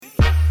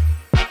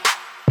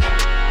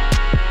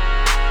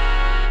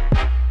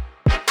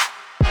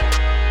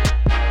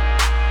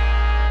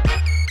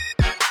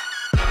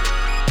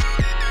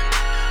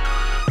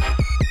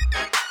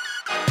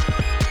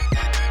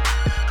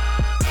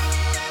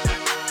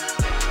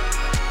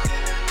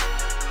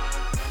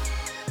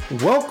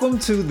Welcome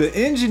to the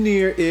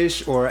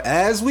Engineer-ish, or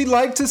as we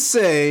like to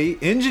say,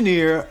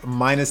 Engineer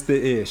minus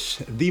the ish,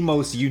 the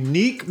most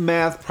unique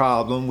math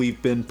problem we've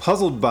been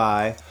puzzled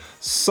by,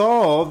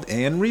 solved,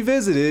 and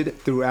revisited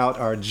throughout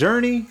our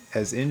journey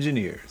as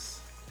engineers.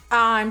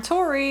 I'm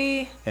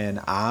Tori.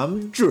 And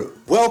I'm Drew.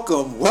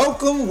 Welcome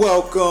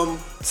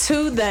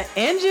To the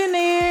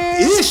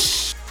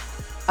Engineer-ish.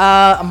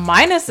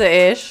 Minus the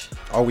ish.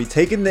 Are we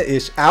taking the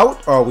ish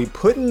out, or are we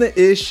putting the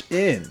ish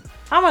in?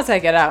 I'm gonna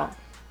take it out.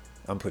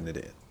 I'm putting it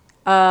in.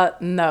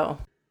 No.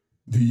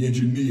 The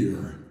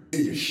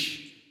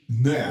Engineer-ish,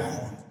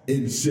 now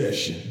in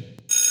session.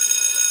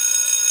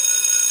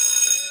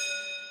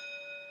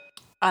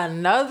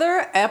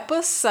 Another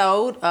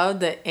episode of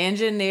the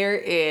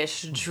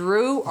Engineer-ish.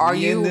 Drew, are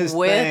you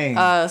with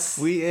us?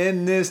 We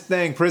in this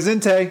thing.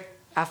 Presente.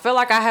 I feel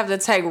like I have to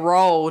take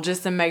roll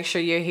just to make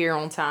sure you're here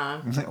on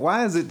time.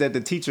 Why is it that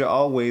the teacher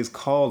always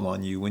call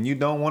on you when you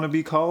don't want to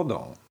be called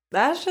on?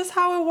 That's just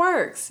how it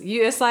works.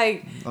 It's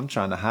like... I'm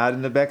trying to hide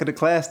in the back of the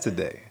class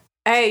today.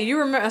 Hey, you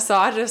remember... So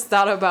I just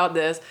thought about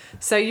this.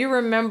 So you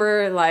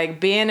remember like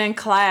being in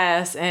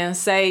class and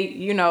say,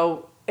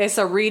 it's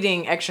a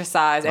reading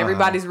exercise.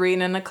 Everybody's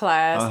reading in the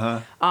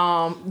class.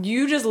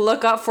 You just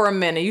look up for a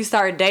minute. You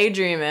start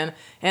daydreaming.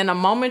 And the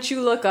moment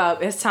you look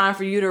up, it's time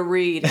for you to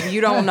read. And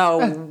you don't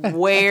know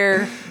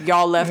where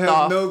y'all left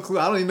off. No clue.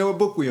 I don't even know what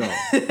book we on.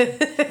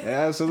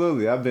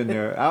 Absolutely. I've been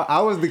there.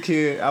 I was the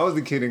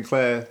kid in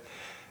class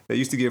that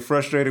used to get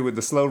frustrated with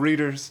the slow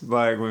readers.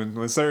 Like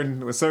when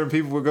certain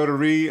people would go to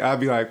read, I'd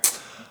be like,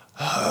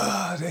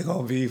 they're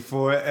gonna be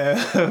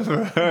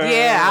forever.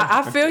 Yeah,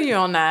 I feel you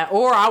on that.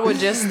 Or I would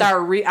just I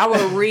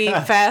would read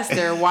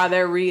faster while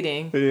they're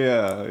reading.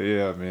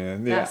 Yeah,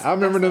 man. Yeah, I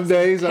remember them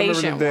days.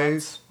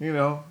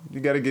 You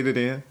got to get it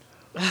in.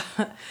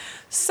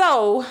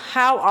 So,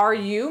 how are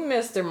you,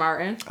 Mr.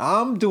 Martin?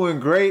 I'm doing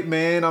great,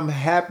 man. I'm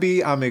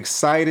happy. I'm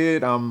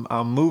excited. I'm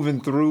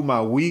moving through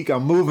my week.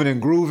 I'm moving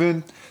and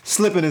grooving,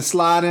 slipping and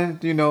sliding.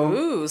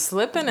 Ooh,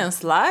 slipping and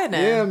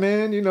sliding. Yeah,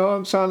 man.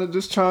 I'm trying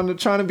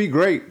to be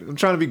great. I'm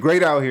trying to be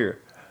great out here.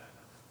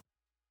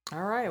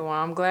 All right. Well,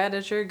 I'm glad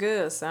that you're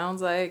good.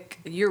 Sounds like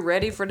you're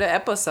ready for the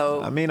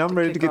episode. I mean, I'm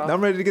ready to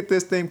get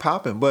this thing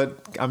popping.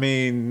 But I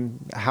mean,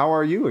 how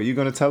are you? Are you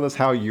going to tell us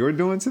how you're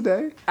doing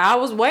today? I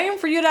was waiting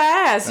for you to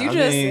ask. You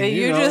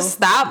just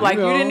stopped like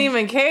you didn't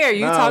even care.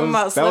 You talking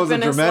about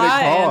slipping and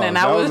sliding, and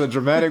that was a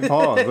dramatic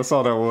pause. That's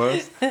all that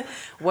was.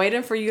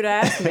 Waiting for you to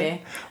ask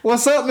me.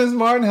 What's up, Miss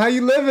Martin? How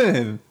you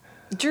living?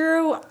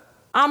 Drew,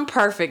 I'm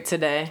perfect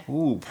today.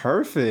 Ooh,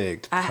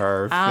 perfect.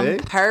 Perfect. I'm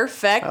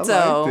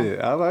perfecto.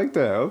 I like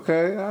that.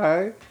 Okay, all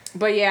right.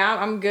 But yeah,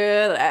 I'm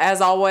good.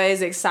 As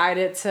always,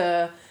 excited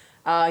to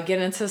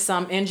get into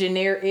some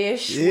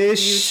engineer-ish with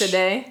you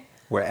today.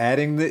 We're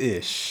adding the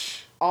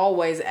ish.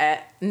 Always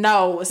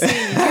No, see,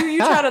 you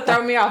try to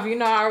throw me off.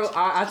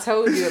 I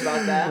told you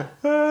about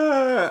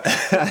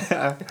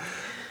that.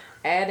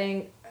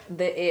 Adding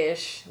the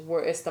ish,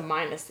 where it's the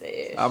minus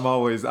the ish. I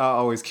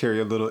always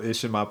carry a little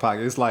ish in my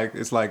pocket. It's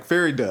like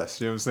fairy dust.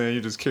 You know what I'm saying?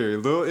 You just carry a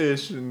little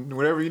ish, and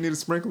whatever you need to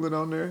sprinkle it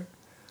on there.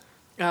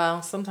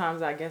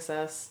 Sometimes I guess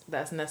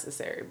that's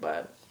necessary,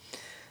 but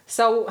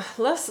so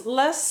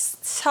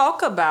let's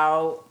talk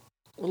about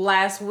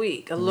last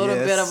week. A little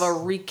bit of a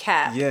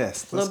recap.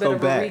 Yes, let's go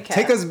back.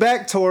 Take us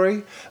back,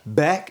 Tori.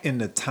 Back in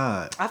the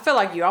time. I feel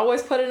like you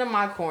always put it in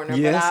my corner.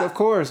 Yes, but of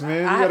course,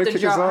 man. You gotta kick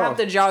us off. I have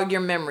to jog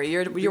your memory.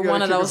 You're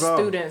one of those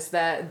students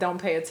that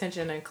don't pay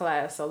attention in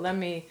class. So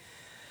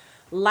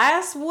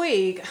last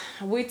week,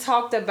 we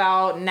talked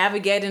about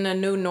navigating a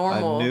new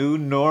normal.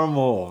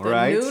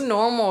 Right? New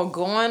normal,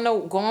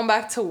 going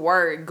back to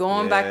work,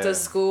 going back to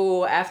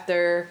school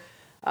after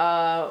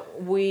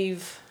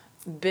we've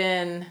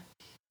been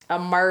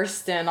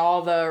immersed in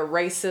all the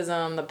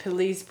racism, the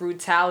police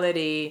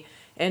brutality,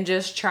 and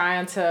just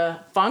trying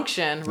to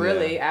function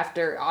really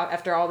after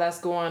all that's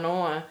going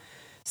on.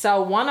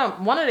 So one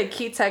of the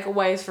key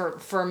takeaways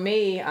for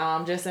me,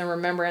 just in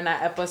remembering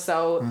that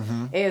episode,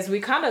 is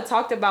we kind of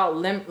talked about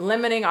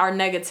limiting our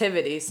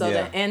negativity. So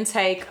the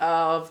intake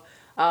of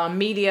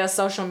media,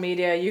 social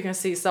media, you can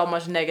see so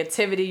much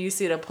negativity. You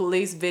see the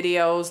police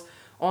videos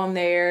on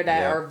there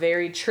that are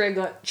very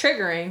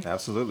triggering.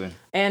 Absolutely.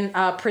 And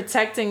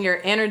protecting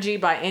your energy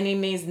by any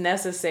means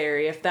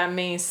necessary. If that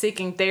means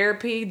seeking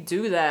therapy,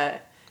 do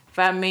that. If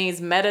that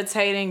means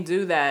meditating,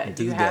 do that.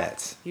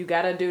 You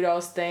got to do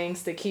those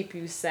things to keep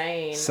you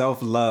sane.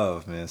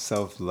 Self-love, man.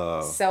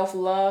 Self-love.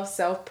 Self-love,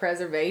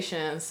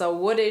 self-preservation.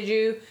 So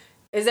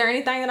is there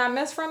anything that I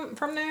missed from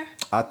there?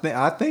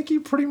 I think you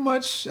pretty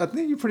much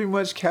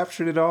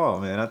captured it all,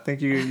 man. I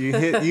think you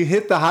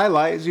hit the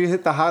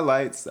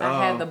highlights.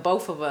 I had the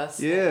both of us.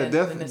 Yeah,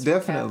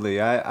 definitely.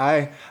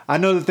 I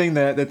know the thing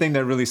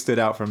that really stood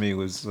out for me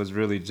was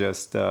really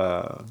just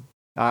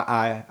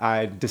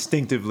I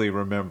distinctively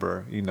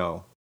remember,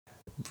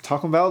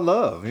 talking about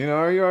love, you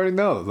already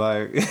know,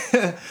 like,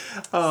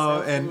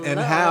 and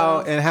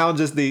how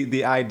just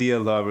the idea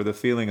of love or the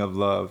feeling of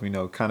love,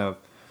 kind of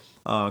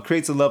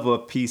creates a level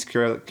of peace,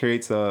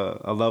 creates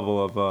a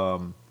level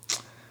of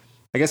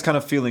I guess kind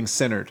of feeling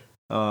centered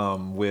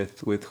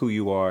with who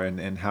you are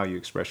and how you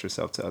express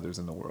yourself to others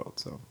in the world.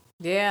 So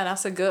yeah,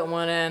 that's a good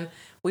one. And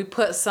we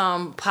put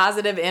some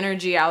positive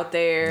energy out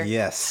there.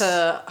 Yes.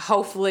 To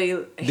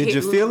hopefully. Did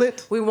you feel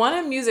it? We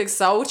wanted Music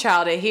Soul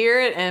Child to hear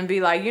it and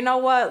be like, you know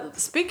what?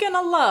 Speaking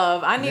of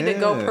love, I need to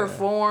go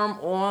perform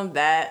on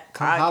that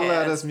Come podcast.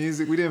 holla at us,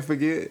 Music. We didn't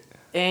forget.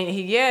 And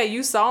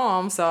you saw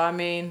him, so I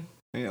mean.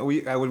 Yeah,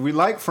 we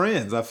like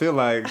friends. I feel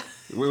like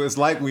it's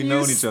like we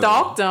known each other. You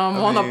stalked him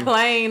on a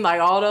plane, like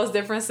all those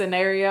different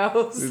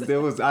scenarios.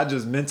 I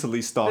just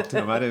mentally stalked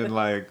him. I didn't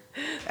like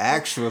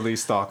actually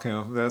stalk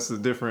him. That's a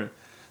different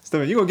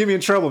stuff. You gonna get me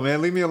in trouble,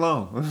 man? Leave me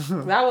alone.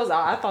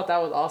 I thought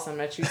that was awesome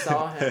that you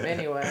saw him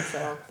anyway.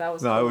 So that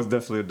was. No, cool. It was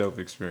definitely a dope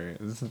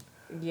experience.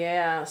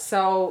 Yeah.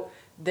 So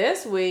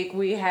this week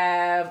we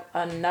have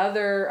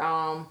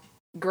another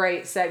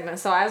great segment.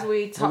 So as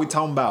we talk, what we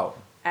talking about?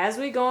 As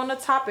we go into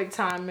topic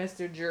time,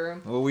 Mr.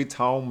 Drew. What we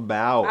talking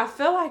about? I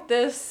feel like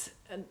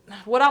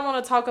what I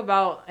want to talk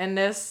about in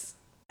this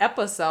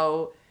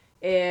episode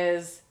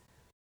is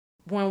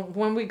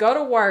when we go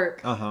to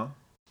work,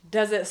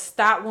 does it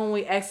stop when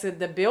we exit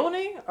the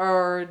building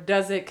or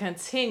does it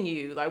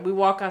continue? Like we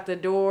walk out the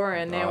door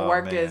and then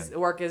work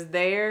is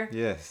there?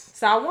 Yes.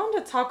 So I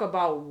wanted to talk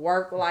about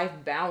work-life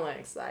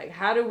balance. Like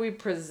how do we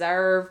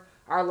preserve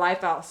our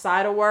life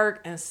outside of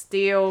work and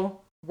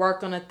still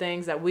work on the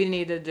things that we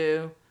need to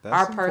do,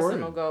 our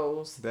personal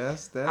goals.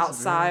 That's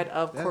outside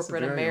of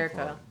corporate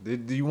America.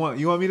 Do you want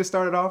me to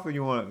start it off, or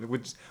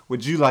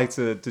would you like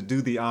to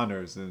do the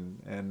honors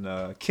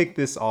and kick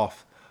this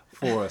off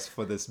for us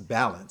for this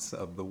balance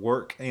of the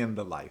work and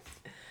the life?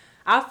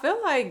 I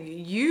feel like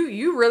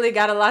you really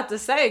got a lot to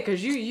say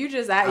because you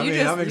just I'm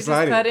excited. Just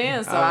cut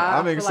in. So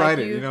I'm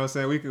excited. Like you know what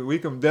I'm saying? We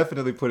can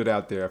definitely put it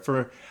out there.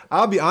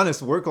 I'll be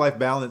honest, work-life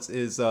balance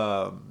is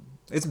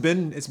it's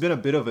been a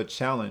bit of a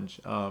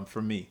challenge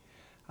for me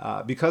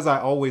because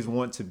I always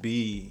want to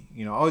be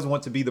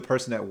the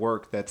person at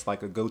work that's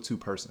like a go-to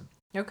person.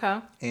 Okay.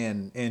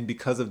 And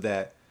because of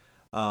that,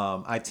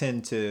 I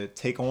tend to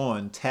take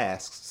on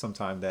tasks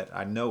sometimes that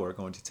I know are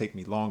going to take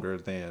me longer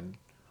than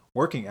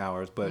working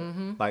hours. But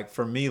like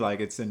for me, like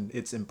it's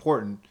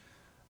important,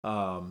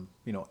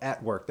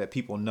 at work that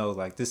people know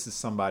like this is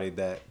somebody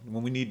that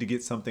when we need to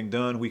get something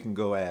done, we can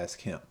go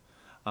ask him.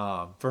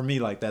 For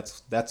me, like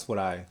that's what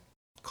I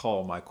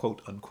call my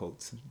quote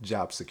unquote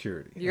job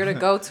security. You're the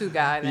go-to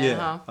guy then,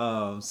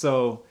 yeah.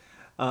 So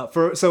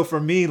for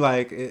me,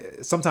 like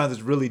sometimes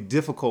it's really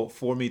difficult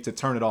for me to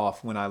turn it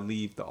off when I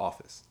leave the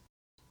office.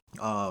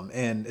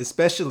 And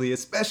especially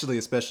since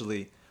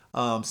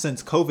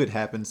COVID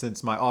happened,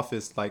 since my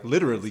office like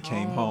literally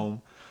came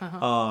home,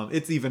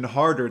 it's even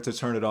harder to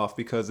turn it off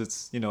because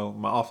it's,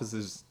 my office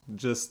is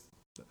just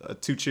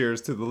 2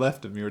 chairs to the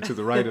left of me or to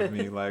the right of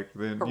me, like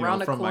then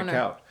from my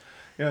couch.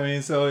 You know what I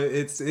mean? So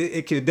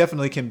it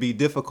can be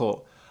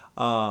difficult,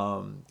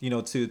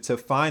 to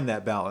find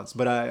that balance.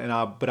 But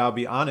I'll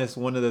be honest.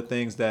 One of the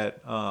things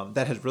that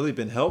has really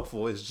been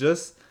helpful is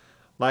just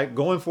like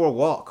going for a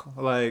walk,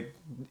 like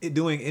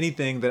doing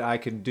anything that I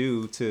can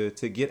do to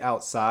get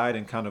outside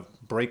and kind of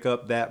break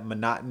up that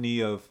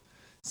monotony of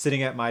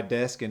sitting at my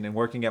desk and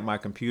working at my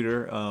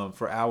computer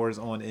for hours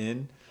on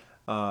end.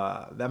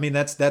 I mean,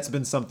 that's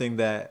been something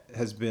that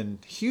has been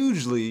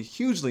hugely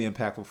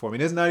impactful for me.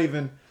 And it's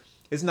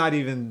not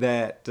even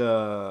that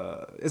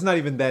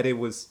it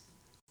was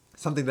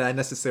something that I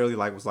necessarily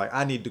was like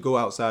I need to go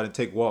outside and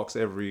take walks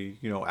every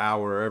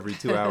hour or every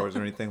 2 hours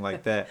or anything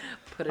like that.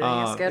 Put it in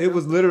your schedule. It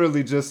was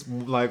literally just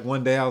like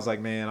one day I was like,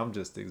 man, I'm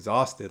just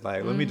exhausted.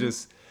 Like let me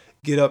just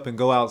get up and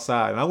go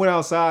outside. And I went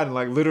outside and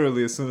like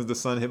literally as soon as the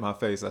sun hit my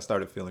face, I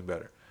started feeling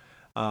better.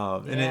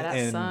 Sun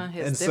hits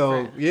different.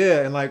 So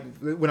yeah, and like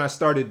when I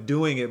started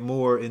doing it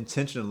more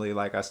intentionally,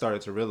 like I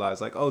started to realize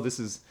like, oh, this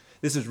is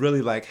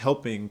really like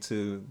helping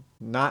to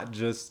not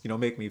just,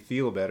 make me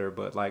feel better,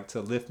 but like to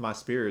lift my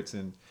spirits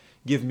and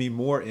give me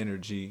more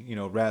energy,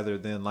 rather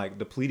than like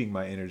depleting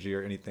my energy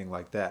or anything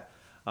like that.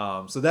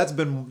 So that's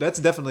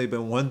definitely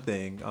been one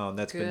thing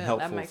that's been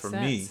helpful for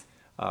me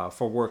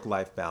for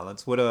work-life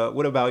balance. What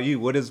about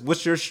you?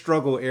 What's your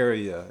struggle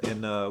area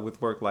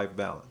with work-life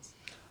balance?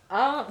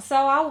 So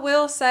I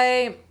will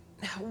say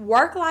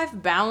work-life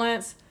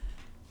balance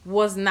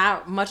was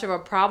not much of a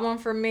problem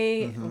for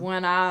me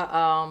when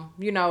I,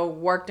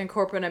 worked in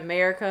corporate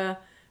America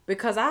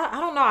because I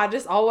don't know. I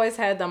just always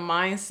had the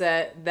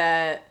mindset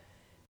that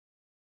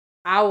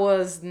I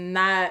was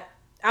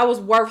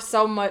worth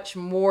so much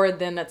more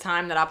than the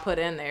time that I put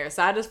in there.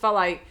 So I just felt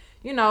like,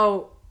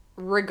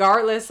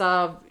 regardless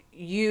of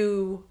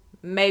you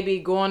maybe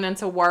going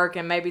into work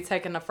and maybe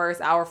taking the first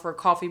hour for a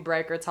coffee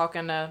break or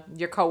talking to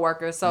your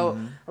coworkers. So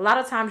a lot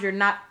of times you're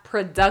not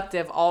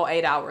productive all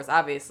 8 hours,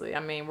 obviously. I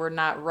mean, we're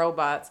not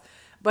robots.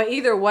 But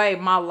either way,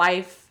 my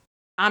life,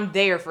 I'm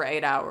there for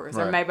 8 hours.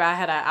 Right. Or maybe I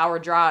had an hour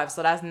drive.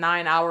 So that's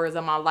 9 hours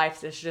of my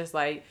life that's just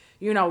like,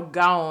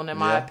 gone in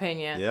my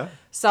opinion. Yeah.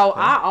 So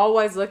I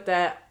always looked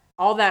at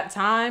all that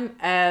time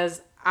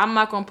as I'm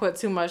not going to put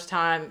too much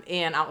time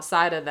in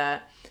outside of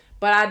that.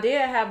 But I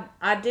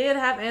did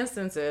have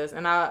instances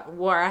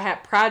where I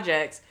had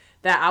projects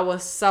that I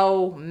was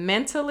so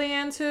mentally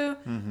into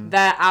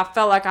that I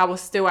felt like I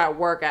was still at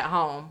work at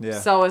home. Yeah.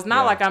 So it's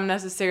not like I'm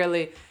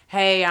necessarily,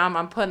 hey,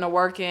 I'm putting the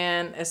work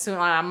in as soon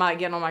as I'm not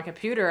getting on my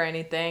computer or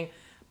anything,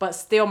 but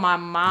still my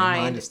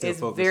mind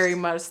is very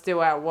much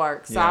still at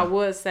work. So I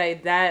would say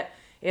that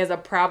is a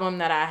problem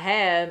that I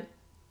had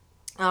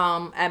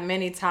at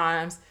many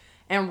times.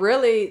 And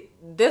really,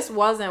 this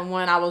wasn't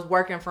when I was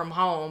working from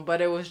home, but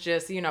it was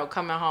just,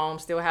 coming home,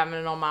 still having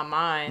it on my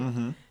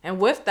mind. And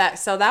with that,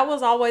 so that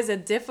was always a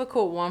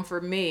difficult one for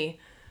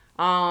me.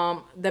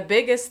 The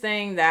biggest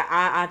thing that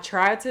I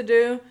tried to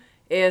do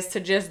is to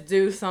just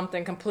do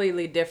something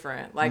completely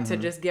different, like to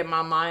just get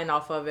my mind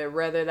off of it.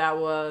 Whether that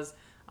was,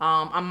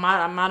 I'm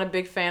not a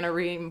big fan of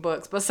reading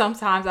books, but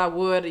sometimes I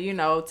would,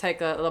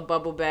 take a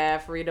bubble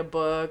bath, read a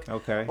book,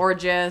 or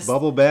just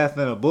bubble bath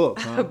in a book.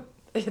 Huh?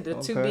 The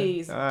 2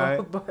 B's,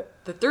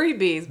 the 3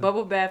 B's,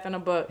 bubble bath in a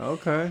book.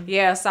 Okay.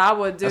 Yeah, so I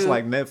would do. That's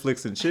like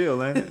Netflix and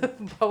chill, ain't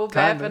it? Bubble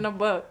bath in a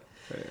book.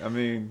 I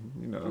mean,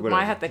 we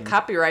might have to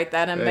copyright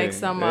that and make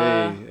some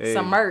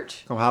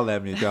merch. Come holler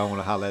at me if y'all want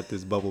to holler at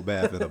this bubble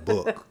bath in a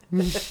book.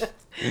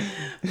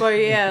 But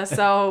yeah,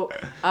 so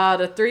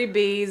the 3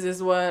 B's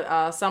is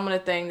what some of the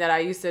things that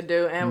I used to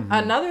do. And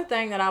another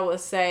thing that I would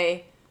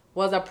say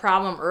was a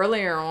problem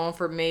earlier on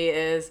for me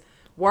is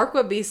work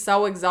would be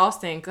so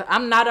exhausting. 'Cause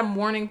I'm not a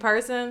morning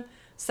person,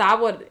 so I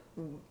would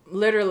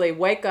literally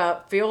wake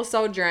up, feel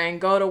so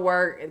drained, go to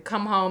work, and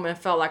come home and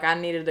felt like I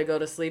needed to go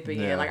to sleep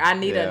again. Yeah, like I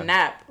need a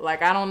nap.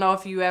 Like I don't know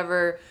if you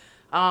ever,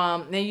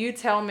 then you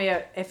tell me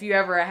if you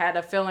ever had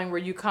a feeling where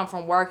you come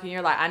from work and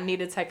you're like, I need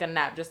to take a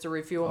nap just to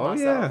refuel myself.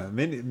 Oh yeah,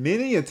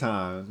 many a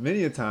times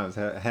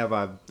have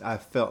I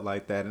felt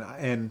like that,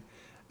 and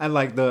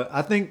like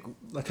I think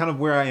kind of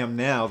where I am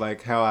now,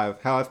 like how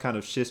I've kind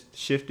of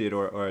shifted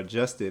or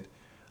adjusted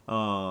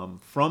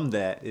from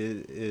that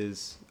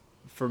is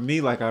for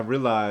me, like I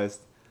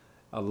realized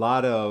a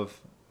lot of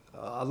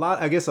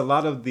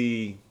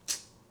the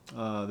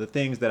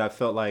things that I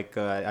felt like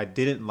I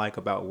didn't like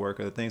about work,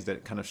 or the things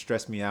that kind of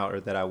stressed me out,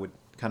 or that I would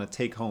kind of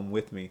take home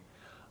with me.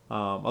 A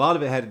lot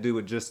of it had to do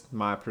with just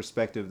my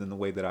perspective and the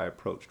way that I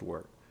approached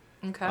work.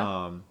 Okay.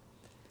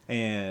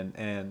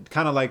 And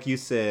kind of like you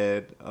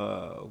said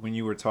when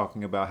you were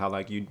talking about how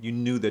like you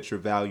knew that your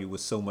value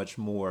was so much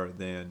more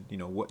than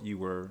what you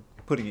were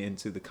putting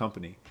into the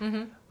company.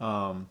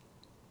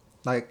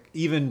 Like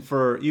even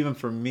for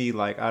me,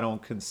 like I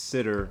almost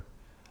consider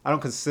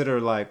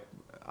like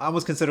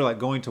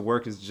going to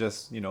work is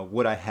just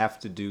what I have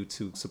to do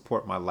to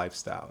support my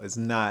lifestyle. It's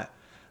not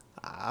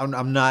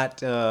I'm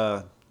not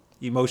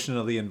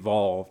emotionally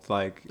involved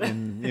like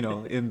in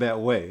in that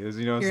way. What I'm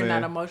saying? You're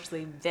not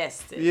emotionally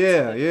vested.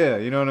 Yeah,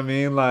 you know what I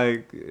mean?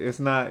 Like it's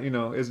not,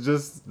 it's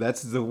just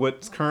that's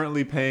what's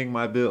currently paying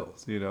my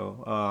bills,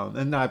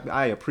 and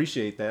I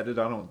appreciate that. I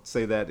don't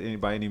say that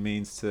by any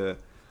means to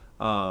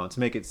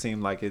make it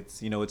seem like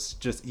it's it's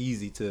just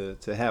easy to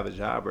have a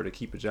job or to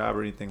keep a job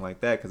or anything like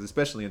that, because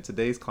especially in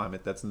today's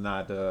climate, that's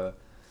not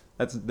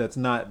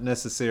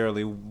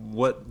necessarily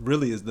what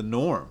really is the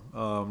norm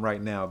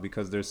right now,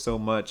 because there's so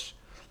many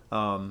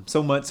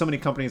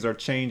companies are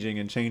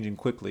changing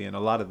quickly, and a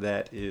lot of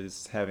that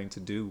is having to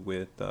do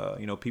with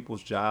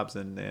people's jobs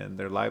and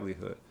their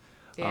livelihood.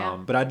 Yeah.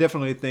 But I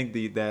definitely think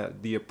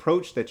the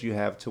approach that you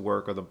have to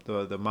work, or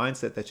the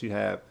mindset that you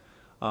have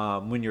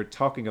when you're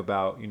talking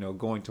about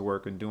going to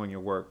work and doing your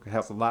work,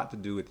 has a lot to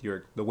do with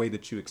the way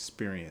that you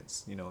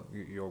experience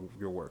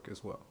your work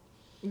as well.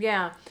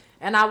 Yeah,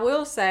 and I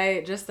will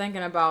say, just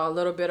thinking about a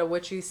little bit of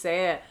what you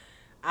said,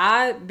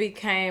 I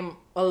became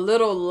a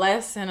little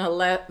less and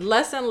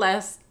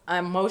less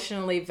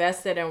emotionally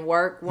vested in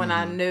work when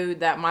I knew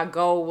that my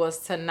goal was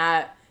to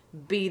not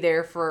be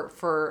there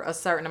for a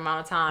certain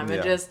amount of time.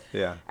 And just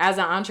as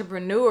an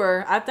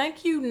entrepreneur, I think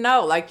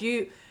like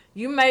you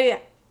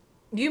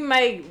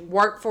may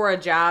work for a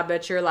job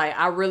that you're like,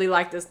 I really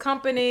like this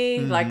company,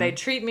 like they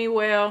treat me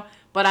well,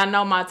 but I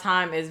know my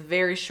time is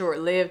very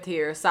short-lived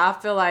here. So I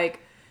feel like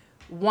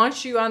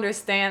once you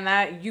understand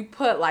that, you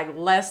put like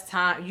less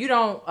time. You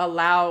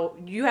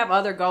have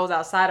other goals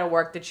outside of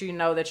work that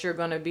that you're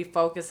going to be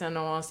focusing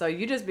on. So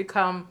you just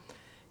become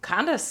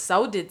kind of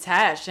so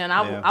detached. And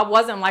I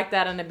wasn't like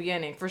that in the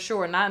beginning, for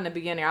sure. Not in the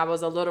beginning. I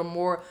was a little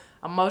more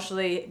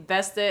emotionally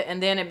vested,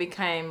 and then it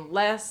became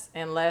less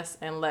and less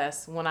and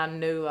less when I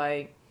knew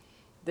like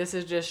this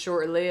is just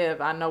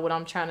short-lived. I know what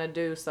I'm trying to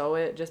do. So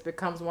it just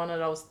becomes one of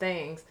those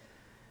things.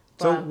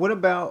 So what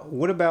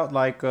about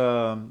like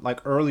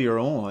earlier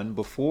on,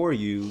 before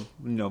you're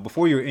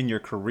in your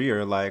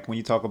career, like when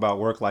you talk about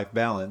work-life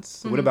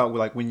balance, what about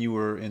like when you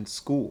were in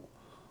school?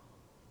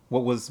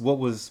 What was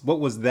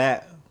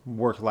that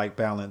work-life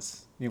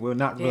balance?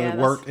 Not really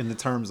work in the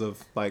terms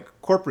of like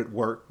corporate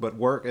work, but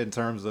work in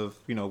terms of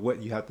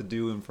what you have to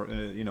do and for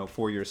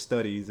for your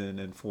studies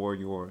and for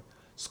your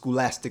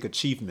scholastic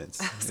achievements,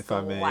 if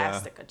I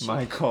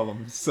might call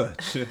them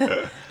such.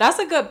 That's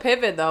a good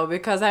pivot though,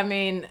 because I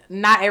mean,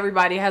 not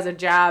everybody has a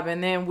job,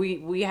 and then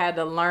we had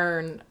to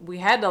learn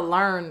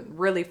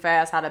really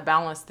fast how to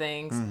balance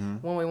things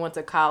when we went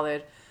to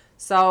college.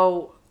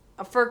 So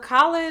for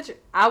college,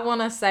 I want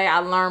to say I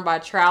learned by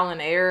trial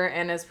and error,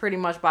 and it's pretty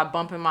much by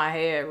bumping my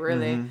head,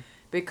 really,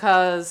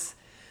 because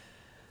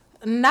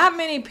not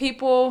many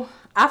people.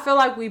 I feel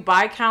like we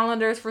buy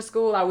calendars for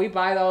school. Like we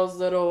buy those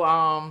little.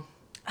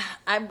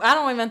 I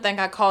don't even think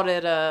I called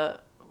it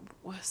a.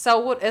 So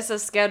what? It's a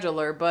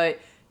scheduler, but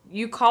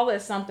you call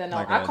it something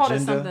else. I called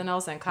it something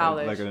else in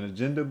college. Like an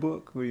agenda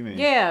book? What do you mean?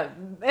 Yeah,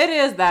 it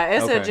is that.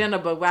 It's an agenda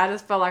book, but I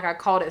just felt like I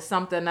called it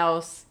something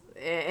else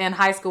in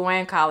high school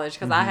and college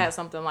because I had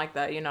something like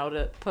that,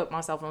 to put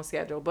myself on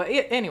schedule. But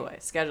anyway,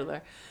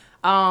 scheduler.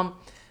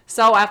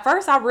 So at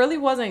first I really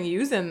wasn't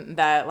using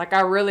that. Like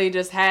I really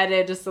just had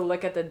it just to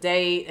look at the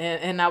date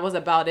and that was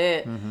about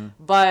it.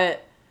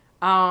 But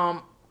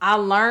I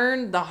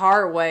learned the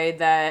hard way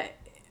that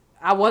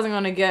I wasn't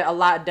going to get a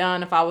lot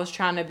done if I was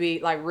trying to be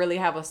like really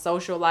have a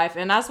social life.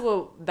 And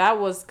that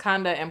was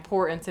kind of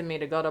important to me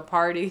to go to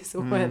parties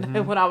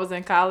when I was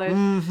in college.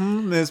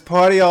 There's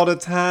party all the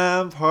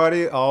time.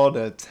 Party.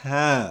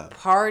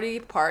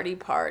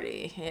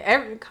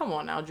 Come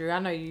on now, Drew. I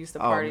know you used to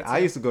party too. I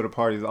used to go to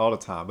parties all the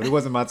time, but it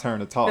wasn't my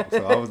turn to talk.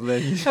 So I was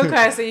letting you.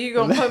 Okay, so you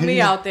going to put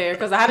me out there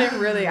because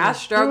I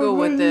struggle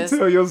with this.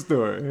 Tell your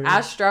story.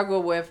 I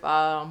struggle with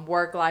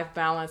work-life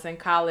balance in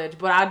college.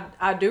 But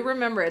I do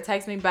remember it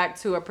takes me back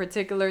to a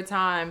particular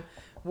time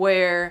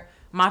where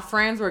my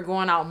friends were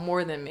going out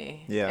more than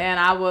me. Yeah. And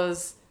I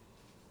was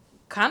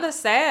kind of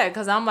sad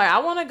because I'm like, I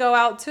want to go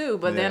out too.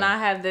 But then I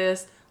had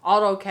this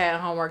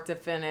AutoCAD homework to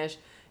finish.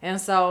 And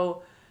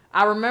so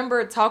I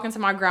remember talking to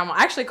my grandma.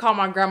 I actually called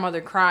my grandmother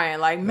crying.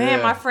 Like,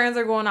 man, my friends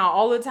are going out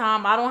all the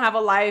time. I don't have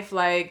a life.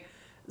 Like,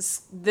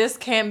 this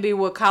can't be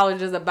what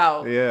college is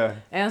about. Yeah.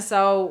 And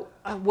so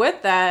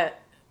with that,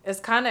 it's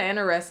kind of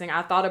interesting.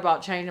 I thought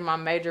about changing my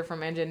major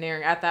from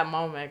engineering at that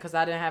moment because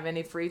I didn't have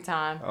any free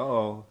time.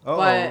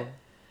 But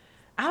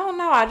I don't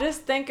know. I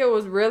just think it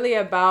was really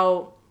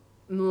about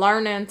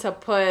learning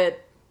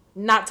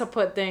not to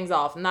put things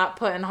off, not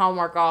putting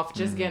homework off,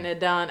 just getting it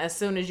done as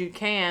soon as you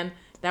can.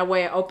 That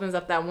way it opens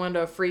up that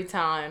window of free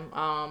time,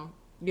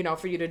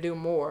 for you to do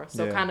more.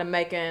 So kind of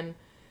making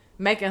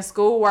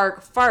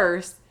schoolwork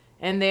first.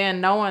 And then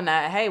knowing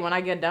that, hey, when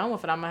I get done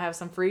with it, I'm going to have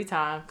some free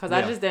time. Because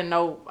I just didn't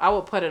know. I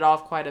would put it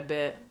off quite a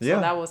bit. So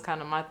that was kind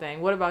of my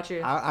thing. What about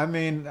you? I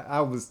mean,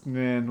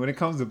 when it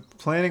comes to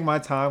planning my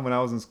time when I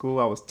was in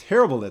school, I was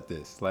terrible at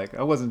this. Like,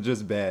 I wasn't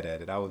just bad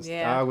at it. I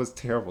was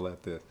terrible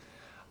at this.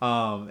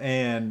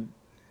 And,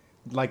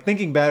 like,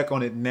 thinking back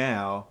on it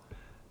now,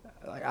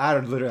 like, I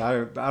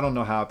don't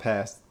know how I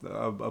passed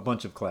a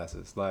bunch of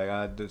classes. Like,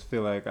 I just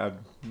feel like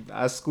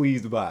I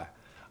squeezed by.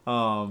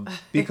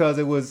 Because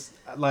it was,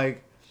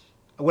 like...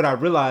 What I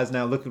realize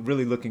now,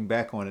 looking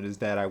back on it, is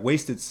that I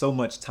wasted so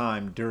much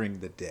time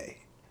during the day.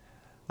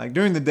 Like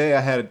during the day,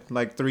 I had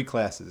like 3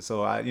 classes,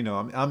 so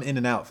I'm in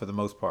and out for the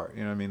most part.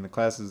 You know what I mean? The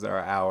classes are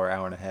an hour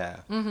and a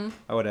half, or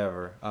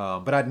whatever.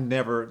 But I'd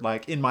never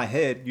in my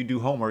head. You do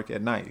homework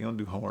at night. You don't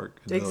do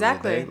homework in the middle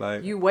of the day.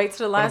 Like you wait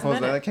till the last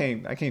minute.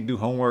 I can't do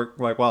homework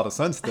like while the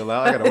sun's still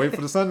out. I gotta wait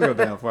for the sun to go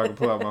down before I can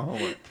pull out my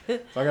homework. So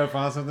I gotta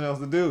find something else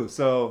to do.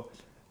 So.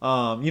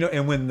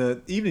 And when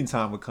the evening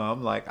time would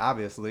come, like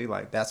obviously,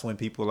 like that's when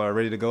people are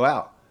ready to go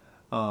out.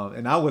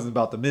 And I wasn't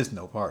about to miss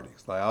no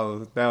parties. Like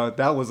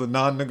that was a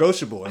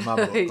non-negotiable in my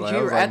book. Like,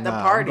 you were at the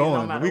party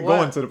no matter what. We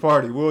going to the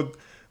party. We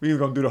either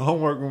gonna do the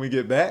homework when we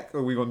get back,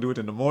 or we gonna do it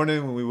in the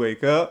morning when we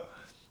wake up.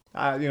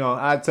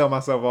 I tell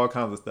myself all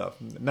kinds of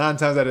stuff. 9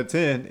 times out of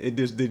 10, it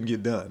just didn't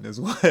get done. Is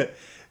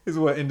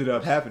what ended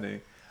up happening.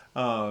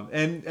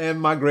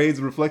 And my grades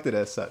reflected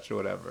as such or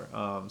whatever.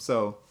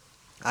 So.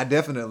 I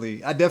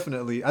definitely, I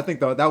think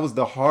that was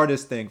the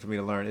hardest thing for me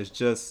to learn is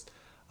just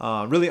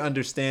really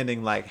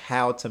understanding like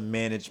how to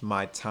manage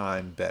my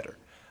time better.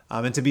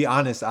 And to be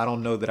honest, I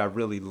don't know that I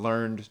really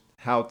learned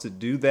how to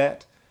do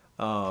that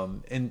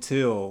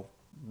until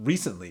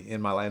recently in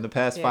my life, in the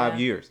past 5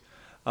 years.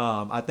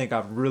 I think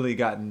I've really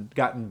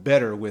gotten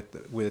better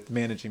with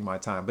managing my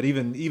time. But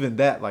even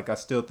that, like I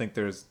still think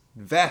there's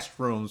vast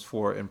rooms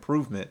for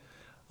improvement.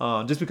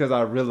 Just because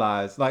I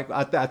realize, like,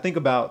 I think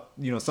about,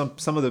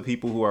 some of the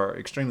people who are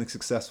extremely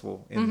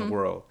successful in the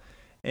world,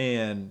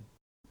 and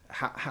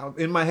how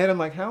in my head I'm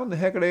like, how in the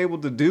heck are they able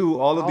to do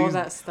all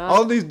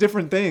of these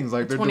different things?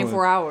 Like they're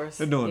 24 hours.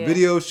 They're doing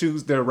video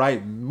shoots. They're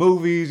writing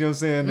movies. You know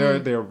what I'm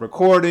saying? They're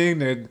recording.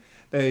 They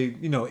I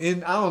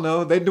don't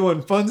know. They're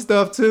doing fun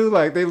stuff too.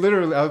 Like they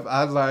literally,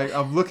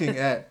 I'm looking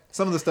at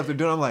some of the stuff they're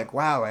doing. I'm like,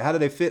 wow, like, how do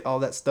they fit all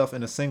that stuff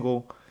in a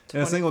single day? You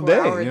know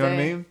what I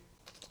mean?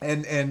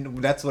 And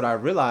that's what I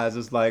realize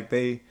is like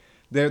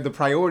they're the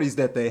priorities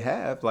that they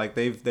have, like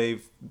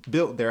they've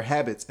built their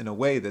habits in a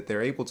way that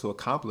they're able to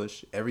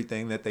accomplish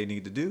everything that they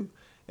need to do.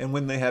 And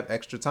when they have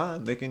extra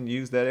time, they can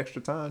use that extra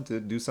time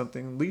to do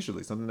something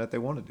leisurely, something that they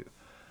want to do.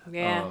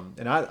 Yeah.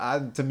 And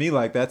I to me,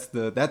 like that's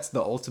the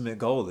ultimate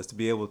goal, is to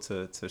be able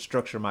to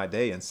structure my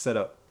day and set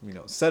up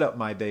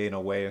my day in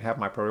a way and have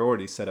my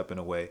priorities set up in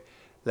a way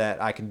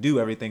that I can do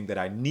everything that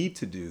I need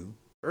to do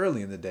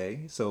early in the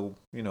day. So,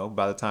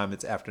 by the time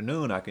it's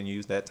afternoon, I can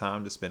use that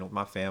time to spend with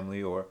my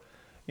family, or,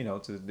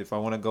 if I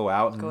want to go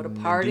out Go to and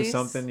do parties.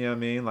 something, you know what I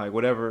mean? Like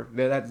whatever,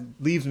 that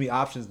leaves me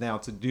options now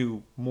to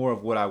do more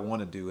of what I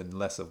want to do and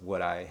less of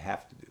what I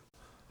have to do.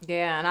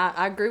 Yeah, and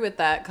I agree with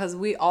that, because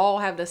we all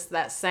have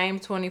that same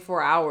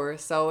 24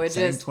 hours. So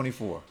Same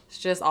 24. It's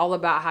just all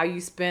about how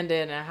you spend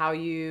it and how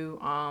you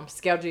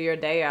schedule your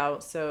day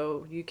out,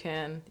 so you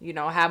can,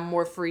 have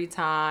more free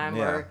time,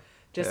 Yeah. or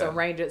just Yeah.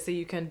 arrange it so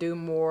you can do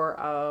more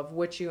of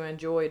what you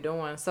enjoy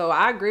doing. So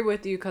I agree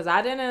with you, because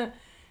I didn't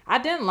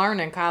learn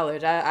in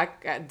college. I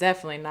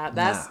definitely not.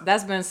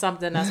 That's been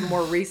something that's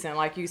more recent.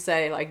 Like you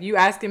say, like you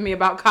asking me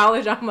about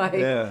college, I'm like,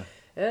 Yeah.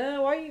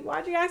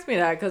 why'd you ask me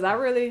that? Because I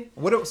really.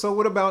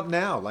 What about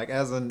now? Like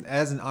as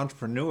an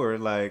entrepreneur,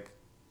 like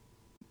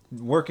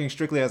working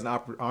strictly as an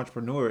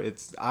entrepreneur,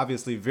 it's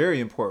obviously very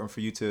important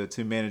for you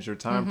to manage your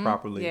time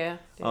properly. Yeah.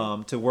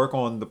 To work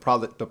on the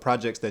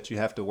projects that you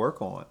have to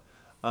work on.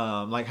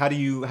 Like how do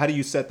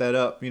you set that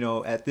up?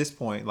 At this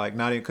point, like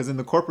not because in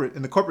the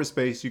corporate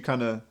space,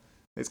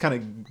 it's kind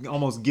of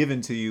almost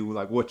given to you,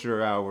 like what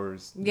your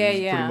hours.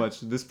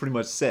 This is pretty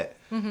much set.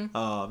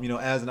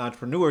 As an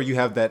entrepreneur, you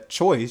have that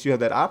choice, you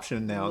have that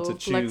option now to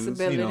choose.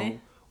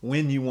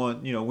 When you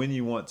want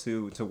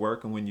to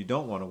work and when you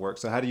don't want to work.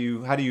 So how do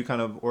you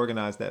kind of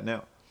organize that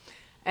now?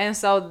 And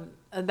so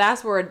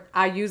that's where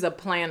I use a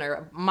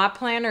planner. My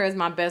planner is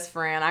my best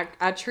friend.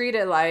 I treat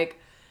it like,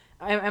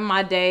 in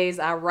my days,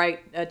 I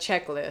write a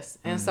checklist.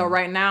 And so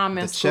right now I'm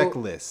in school.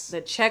 Checklist.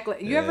 The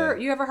checklist. You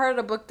ever heard of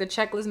the book, The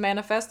Checklist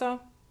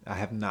Manifesto? I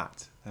have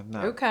not.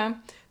 Okay.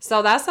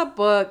 So that's a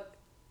book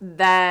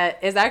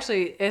that is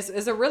actually, it's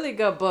a really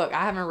good book.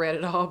 I haven't read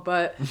it all,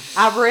 but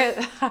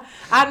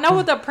I know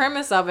what the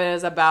premise of it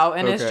is about.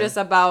 And it's just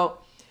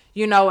about,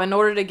 in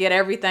order to get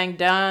everything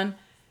done,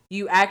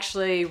 you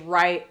actually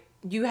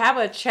you have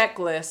a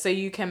checklist so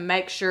you can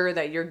make sure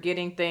that you're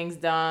getting things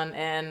done,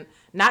 and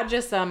not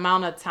just the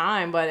amount of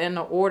time, but in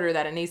the order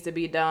that it needs to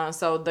be done.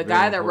 So the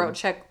guy that wrote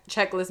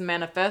Checklist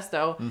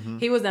Manifesto,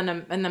 he was in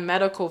the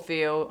medical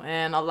field,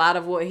 and a lot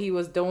of what he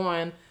was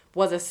doing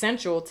was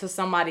essential to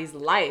somebody's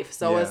life.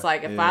 So it's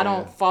like, if I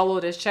don't follow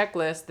this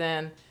checklist,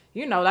 then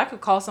that could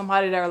cost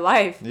somebody their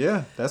life.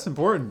 Yeah, that's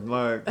important.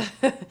 Like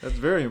that's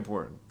very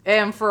important.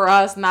 And for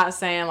us, not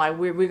saying like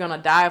we're gonna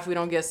die if we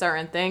don't get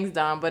certain things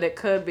done, but it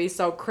could be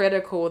so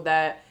critical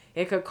that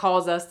it could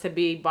cause us to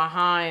be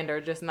behind or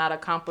just not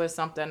accomplish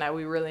something that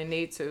we really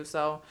need to.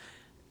 So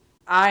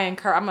I'm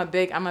a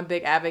big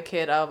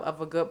advocate of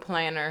a good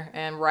planner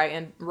and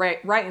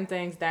writing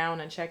things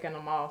down and checking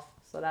them off.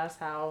 So that's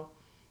how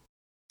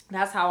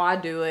I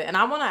do it. And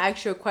I want to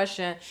ask you a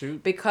question.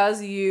 Shoot.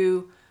 Because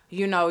you're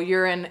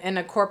in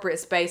a corporate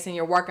space and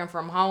you're working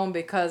from home,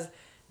 because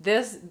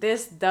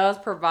this does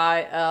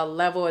provide a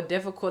level of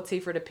difficulty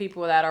for the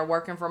people that are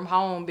working from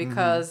home,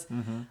 because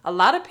a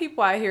lot of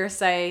people out here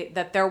say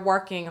that they're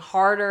working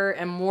harder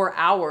and more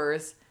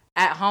hours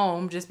at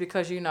home just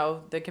because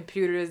the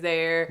computer is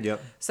there.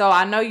 Yep. So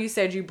I know you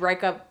said you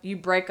break up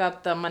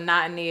the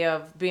monotony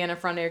of being in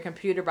front of your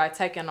computer by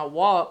taking a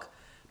walk,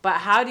 but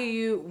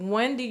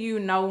when do you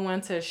know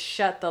when to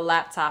shut the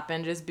laptop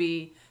and just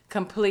be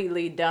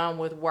completely done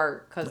with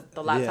work, because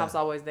the laptop's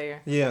always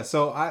there? Yeah,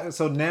 so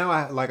now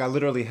I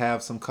literally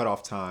have some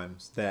cutoff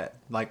times that,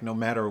 like, no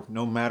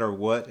matter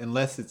what,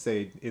 unless it's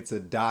a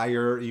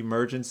dire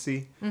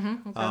emergency, Okay.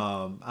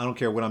 I don't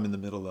care what I'm in the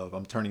middle of,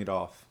 I'm turning it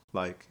off,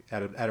 like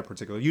at a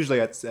particular, usually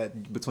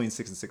at between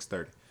 6 and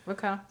 6:30.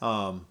 Okay.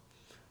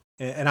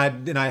 And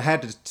I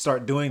had to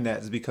start doing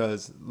that is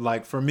because,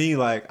 like, for me,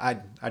 like I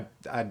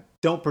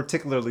don't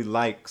particularly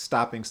like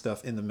stopping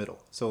stuff in the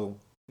middle. So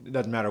it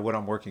doesn't matter what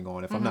I'm working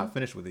on. If I'm not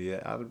finished with it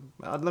yet,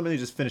 let me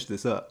just finish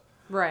this up.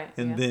 Right.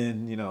 And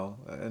then,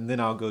 and then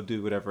I'll go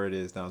do whatever it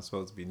is that I'm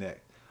supposed to be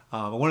next.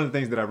 One of the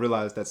things that I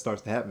realized that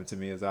starts to happen to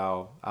me is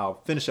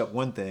I'll finish up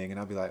one thing and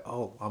I'll be like,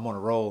 oh, I'm on a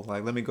roll.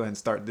 Like, let me go ahead and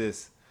start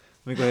this.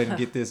 Let me go ahead and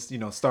get this,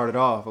 started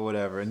off or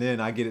whatever. And then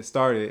I get it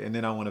started and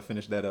then I want to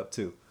finish that up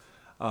too.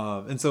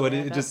 And so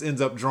it just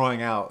ends up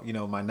drawing out,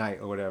 my night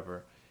or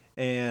whatever.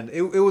 And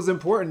it was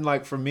important,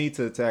 like, for me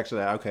to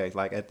actually, okay,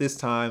 like, at this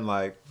time,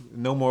 like,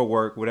 no more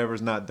work,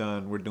 whatever's not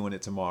done, we're doing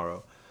it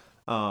tomorrow.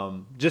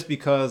 Just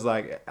because,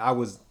 like, I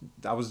was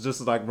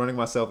just, like, running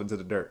myself into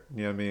the dirt,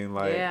 you know what I mean?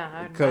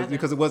 Like,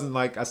 because it wasn't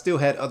like I still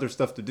had other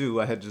stuff to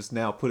do. I had just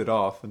now put it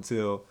off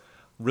until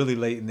really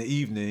late in the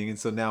evening. And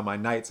so now my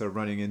nights are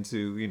running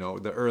into,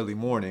 the early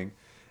morning,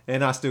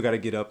 and I still got to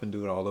get up and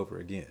do it all over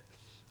again.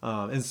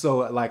 And so,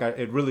 like,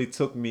 it really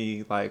took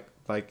me,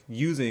 like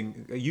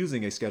using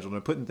a schedule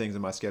and putting things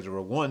in my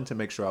schedule. One, to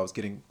make sure I was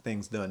getting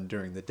things done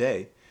during the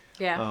day.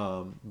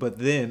 Yeah. But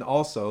then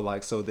also,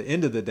 like, so the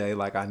end of the day,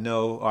 like, I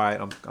know, all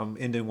right, I'm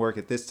ending work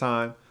at this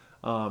time.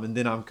 And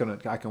then I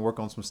can work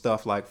on some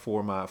stuff, like,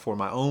 for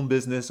my own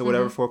business or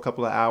whatever for a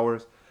couple of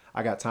hours.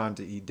 I got time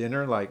to eat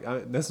dinner. Like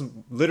that's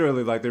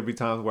literally like there'd be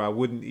times where I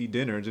wouldn't eat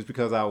dinner just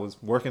because I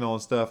was working on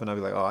stuff, and I'd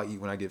be like, oh, I'll eat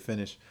when I get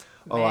finished.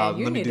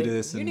 Man, Let me do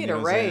this. You And need you a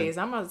know what I'm saying? raise.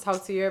 I'm gonna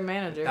talk to your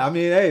manager. I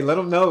mean, hey, let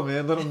them know,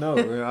 man. Let them know.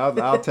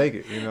 I'll take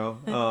it.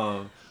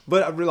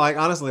 But like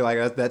honestly,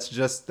 like that's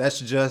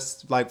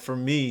just like for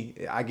me,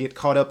 I get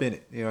caught up in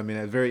it. You know, what I mean,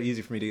 it's very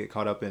easy for me to get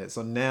caught up in it.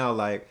 So now,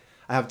 like,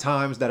 I have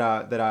times that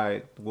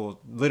I will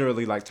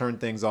literally like turn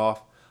things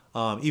off.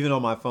 Even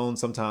on my phone,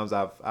 sometimes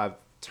I've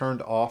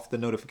turned off the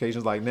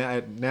notifications. Like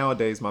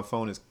nowadays, my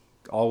phone is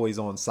always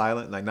on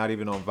silent, like not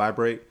even on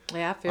vibrate.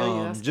 Yeah, I feel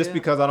you. That's Just good.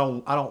 because I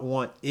don't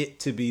want it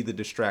to be the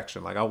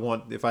distraction. Like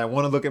if I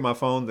want to look at my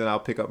phone, then I'll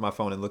pick up my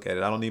phone and look at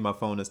it. I don't need my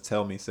phone to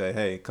tell me, say,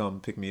 hey, come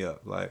pick me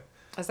up. Like,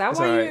 is that it's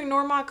why all you right.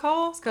 ignore my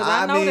calls? Because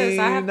I noticed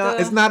I have to.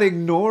 It's not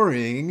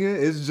ignoring.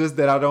 It's just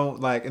that I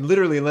don't like, and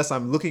literally unless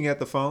I'm looking at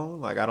the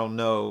phone, like I don't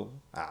know.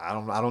 I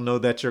don't know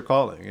that you're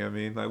calling. You know what I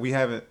mean? Like we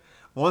haven't.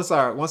 Once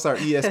our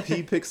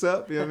ESP picks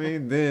up, you know what I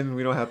mean, then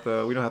we don't have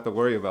to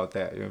worry about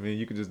that. You know what I mean?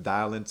 You can just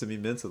dial into me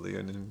mentally,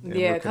 and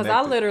Yeah, because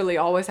I literally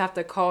always have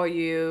to call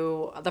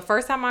you. The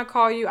first time I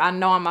call you, I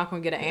know I'm not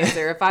gonna get an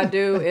answer. If I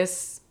do,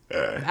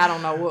 I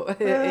don't know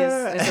what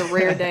it's a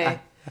rare day.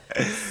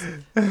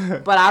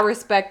 But I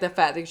respect the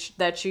fact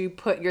that you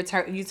put you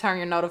turn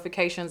your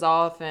notifications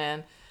off,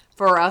 and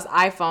for us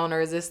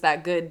iPhoneers, it's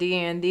that good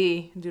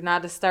D&D, do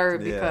not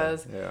disturb,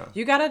 because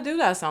you got to do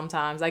that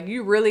sometimes. Like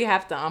you really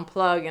have to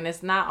unplug, and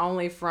it's not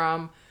only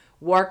from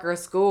work or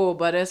school,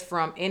 but it's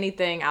from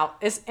anything out.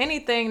 It's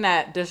anything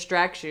that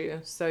distracts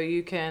you, so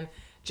you can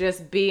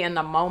just be in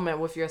the moment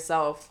with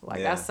yourself.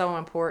 Like that's so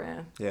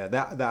important. Yeah,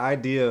 the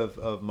idea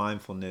of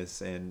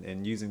mindfulness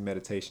and using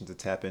meditation to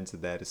tap into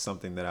that is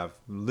something that I've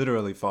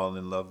literally fallen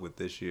in love with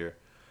this year.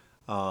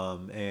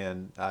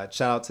 And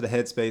shout out to the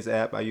Headspace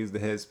app. I use the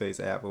Headspace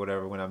app or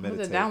whatever when I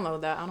meditate. To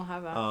download that. I don't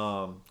have that.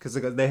 Because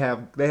they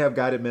have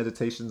guided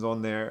meditations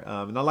on there,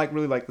 and I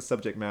really like the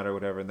subject matter or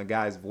whatever. And the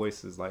guy's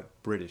voice is like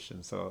British,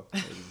 and so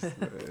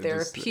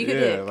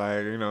therapeutic.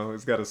 Like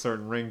it's got a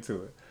certain ring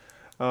to it.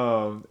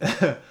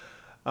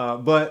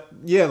 But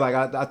yeah, like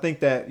I think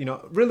that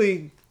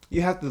really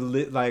you have to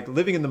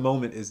living in the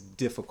moment is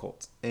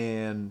difficult,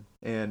 and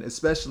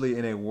especially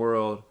in a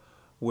world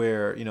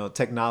where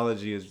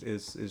technology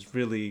is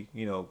really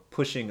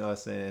pushing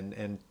us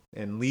and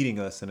leading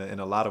us in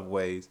a lot of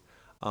ways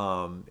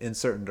in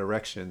certain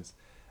directions.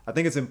 I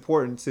think it's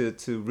important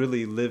to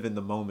really live in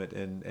the moment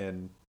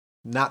and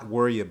not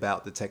worry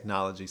about the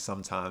technology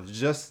sometimes,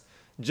 just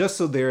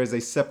so there is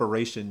a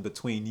separation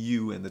between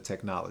you and the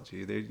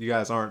technology. You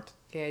guys aren't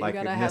like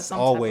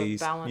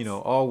always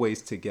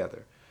always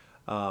together.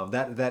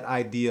 That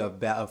idea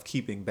of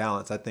keeping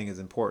balance, I think, is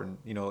important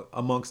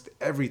amongst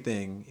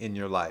everything in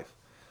your life.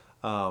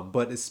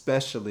 But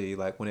especially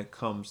like when it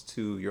comes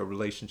to your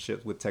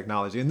relationships with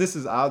technology, and this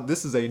is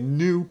a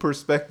new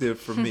perspective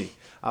for me.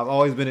 I've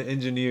always been an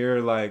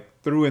engineer, like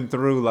through and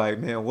through. Like,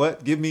 man,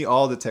 give me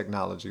all the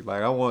technology.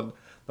 Like, I want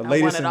the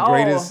latest and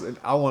greatest.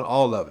 I want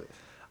all of it.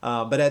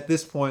 But at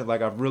this point,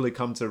 like I've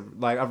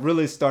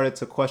really started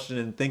to question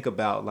and think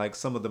about like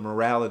some of the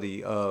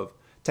morality of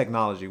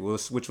technology,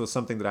 which was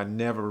something that I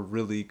never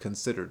really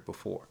considered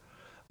before.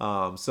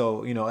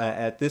 So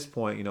at this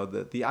point,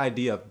 the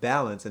idea of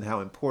balance and how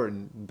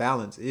important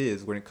balance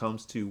is when it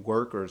comes to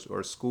work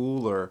or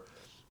school or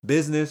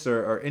business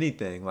or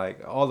anything,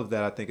 like all of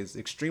that, I think is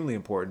extremely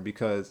important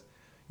because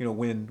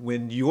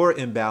when you're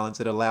in balance,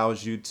 it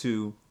allows you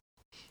to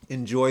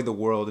enjoy the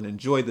world and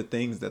enjoy the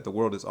things that the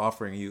world is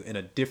offering you in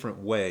a different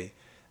way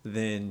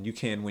than you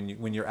can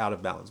when you're out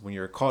of balance. When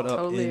you're caught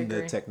up in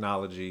the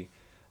technology,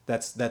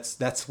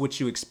 that's what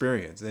you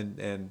experience.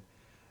 And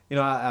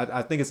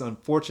I think it's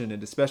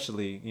unfortunate,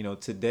 especially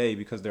today,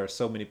 because there are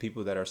so many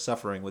people that are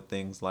suffering with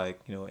things like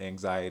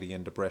anxiety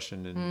and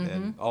depression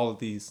and all of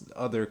these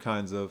other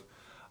kinds of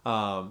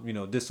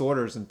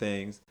disorders and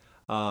things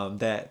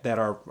that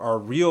are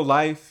real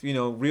life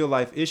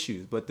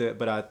issues. But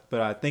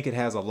I think it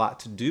has a lot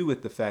to do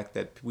with the fact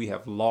that we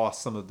have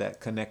lost some of that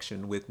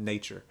connection with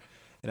nature.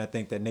 And I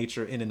think that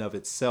nature in and of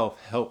itself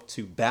helped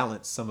to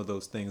balance some of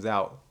those things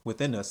out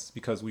within us,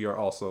 because we are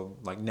also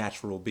like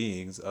natural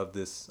beings of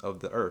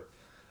the earth.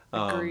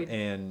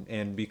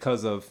 And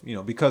because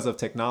of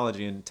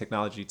technology and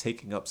technology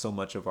taking up so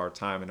much of our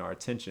time and our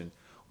attention,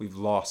 we've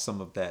lost some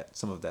of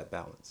that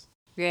balance.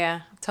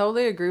 Yeah,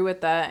 totally agree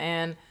with that.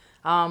 And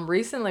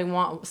recently,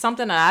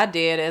 something that I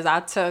did is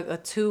I took a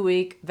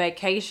 2-week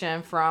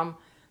vacation from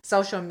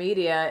social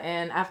media,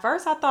 and at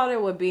first I thought it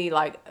would be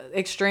like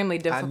extremely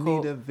difficult.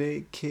 I need a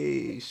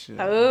vacation.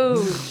 Oh,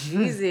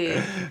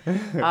 cheesy.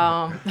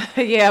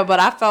 Yeah, but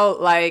I felt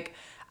like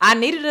I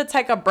needed to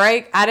take a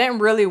break. I didn't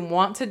really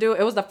want to do it.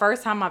 It was the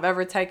first time I've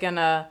ever taken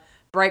a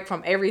break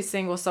from every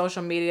single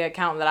social media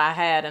account that I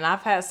had, and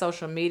I've had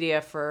social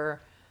media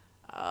for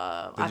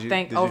I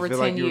think over 10 years. Did you feel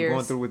like you were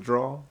going through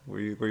withdrawal? Were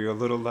you a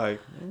little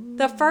like...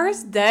 The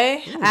first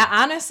day,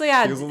 I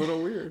feels a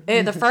little weird.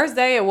 The first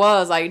day it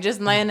was like just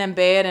laying in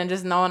bed and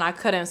just knowing I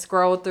couldn't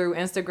scroll through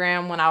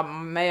Instagram when I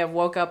may have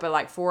woke up at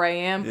like 4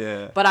 a.m.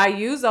 Yeah. But I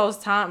use those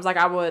times, like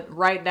I would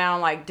write down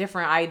like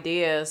different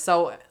ideas.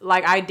 So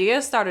like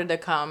ideas started to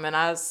come and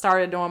I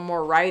started doing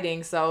more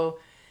writing. So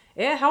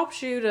it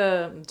helps you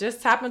to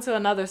just tap into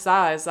another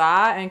side. So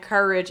I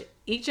encourage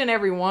each and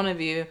every one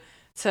of you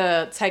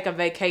to take a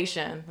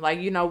vacation. Like,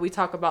 we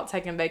talk about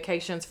taking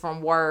vacations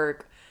from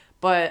work,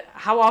 but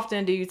how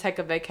often do you take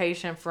a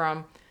vacation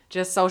from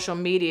just social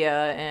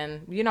media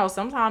and,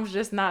 sometimes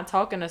just not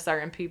talking to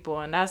certain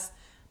people? And that's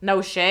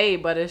no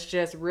shade, but it's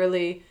just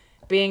really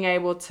being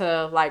able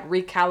to like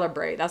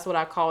recalibrate. That's what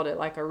I called it,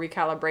 like a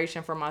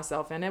recalibration for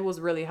myself. And it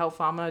was really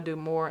helpful. I'm going to do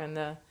more in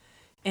the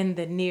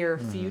near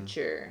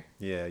future.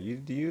 Yeah,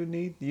 you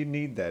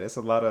need that. It's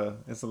a lot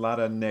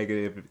of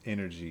negative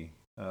energy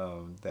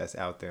that's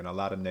out there, and a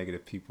lot of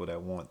negative people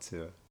that want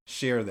to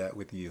share that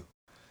with you.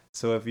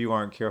 So if you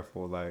aren't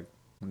careful, like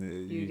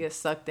you get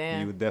sucked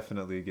in. You would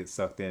definitely get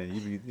sucked in,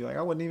 and you're like,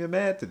 I wasn't even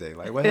mad today.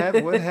 Like, what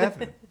happened? What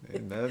happened?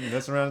 And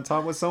mess around and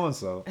talk with so and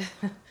so.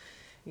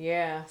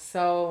 Yeah.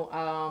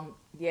 So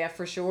yeah,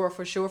 for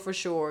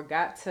sure.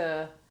 Got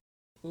to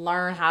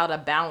learn how to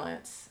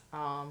balance.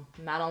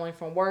 Not only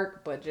from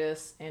work, but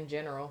just in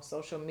general,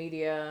 social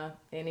media,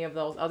 any of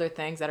those other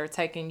things that are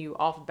taking you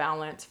off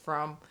balance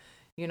from,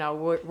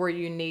 where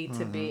you need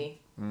to be.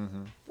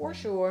 For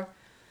sure.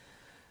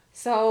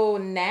 So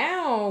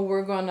now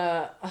we're going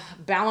to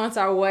balance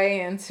our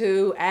way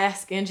into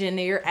Ask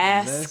Engineer.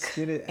 Ask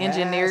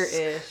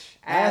Engineer-ish.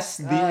 Ask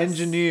the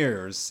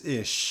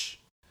engineers-ish.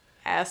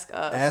 Ask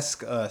us.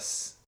 Ask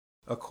us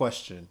a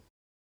question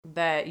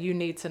that you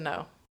need to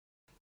know.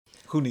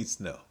 Who needs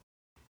to know?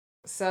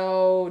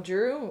 So,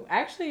 Drew,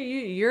 actually,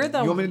 you're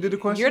the... You want me to do the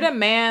question? You're the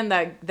man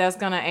that's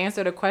going to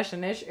answer the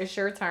question. It's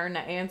your turn to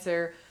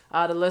answer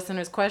the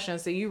listener's question.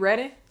 So, you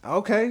ready?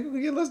 Okay,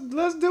 yeah,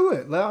 let's do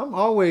it. I'm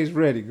always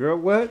ready, girl.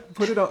 What?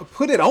 Put it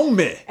on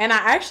me. And I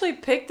actually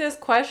picked this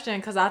question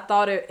because I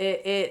thought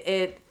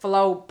it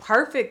flowed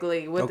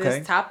perfectly with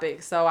this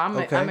topic. So,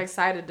 I'm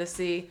excited to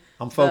see...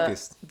 I'm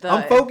focused.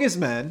 I'm focused,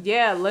 man.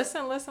 Yeah,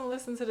 listen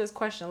to this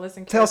question.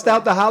 Listen carefully. Tell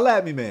Stout to holla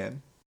at me,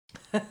 man.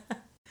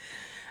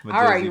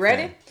 All right, you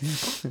ready?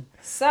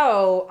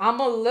 So,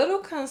 I'm a little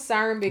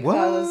concerned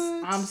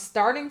because I'm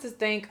starting to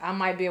think I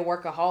might be a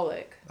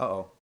workaholic.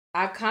 Uh-oh.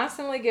 I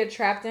constantly get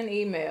trapped in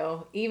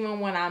email, even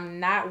when I'm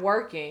not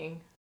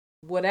working,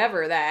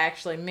 whatever that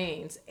actually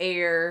means.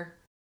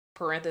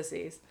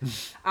 Parentheses.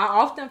 I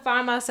often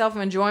find myself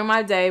enjoying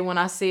my day when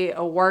I see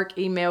a work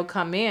email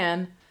come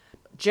in.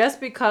 Just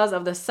because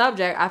of the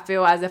subject, I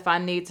feel as if I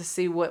need to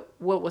see what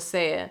was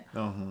said.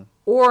 Uh-huh.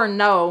 Or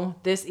no,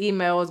 this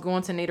email is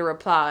going to need a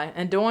reply.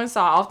 And doing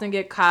so, I often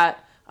get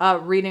caught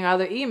up reading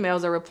other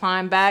emails or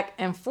replying back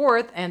and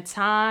forth, and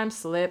time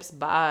slips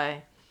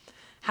by.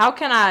 How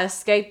can I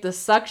escape the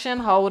suction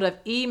hold of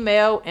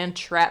email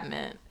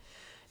entrapment?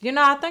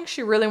 I think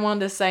she really wanted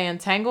to say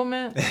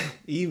entanglement.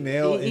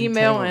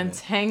 Email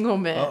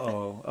entanglement.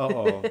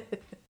 Uh-oh.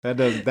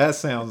 That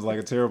sounds like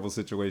a terrible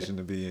situation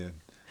to be in.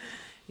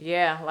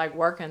 Yeah, like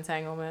work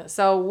entanglement.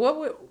 So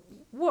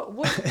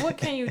what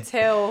can you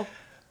tell?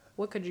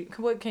 What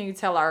can you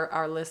tell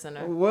our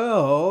listener?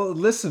 Well,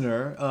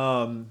 listener,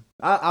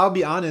 I'll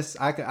be honest.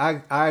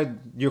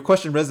 Your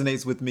question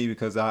resonates with me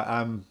because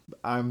I'm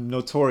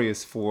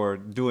notorious for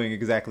doing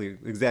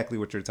exactly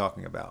what you're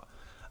talking about.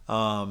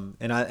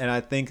 And I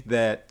think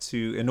that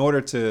in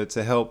order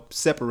to help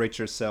separate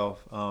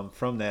yourself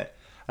from that,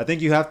 I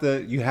think you have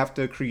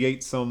to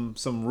create some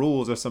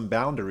rules or some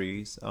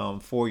boundaries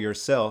for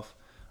yourself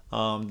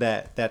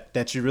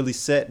that you really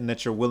set and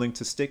that you're willing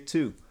to stick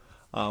to.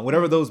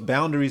 Whatever those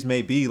boundaries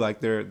may be,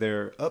 like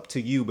they're up to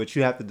you, but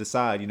you have to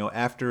decide,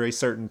 after a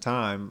certain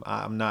time,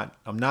 I'm not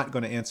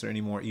going to answer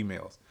any more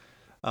emails.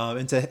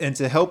 And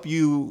to help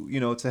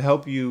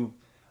you,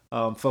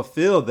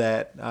 fulfill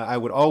that, I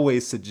would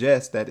always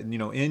suggest that,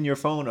 in your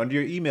phone, under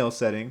your email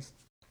settings,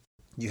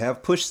 you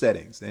have push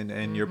settings,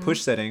 and your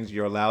push settings,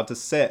 you're allowed to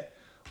set,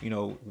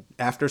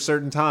 after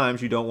certain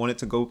times, you don't want it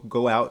to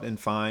go out and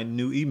find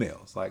new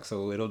emails. Like,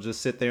 so it'll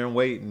just sit there and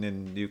wait, and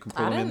then you can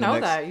pull them in the next. I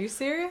didn't know that. You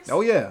serious?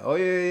 Oh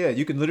yeah.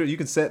 You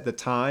can set the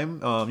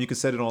time. You can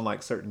set it on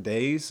like certain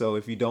days. So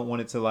if you don't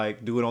want it to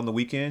like do it on the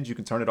weekends, you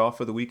can turn it off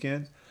for the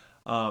weekends.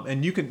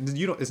 And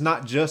it's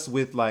not just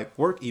with like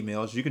work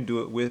emails. You can do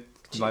it with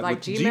with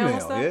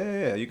Gmail.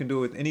 Yeah. You can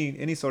do it with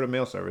any sort of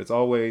mail server. It's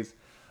always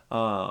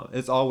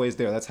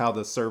there. That's how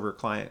the server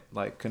client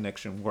like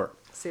connection works.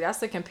 See, that's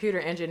the computer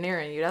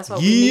engineering you. That's what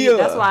we need.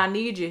 That's why I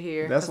need you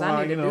here. That's why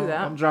I need to do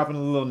that. I'm dropping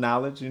a little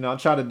knowledge. I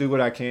try to do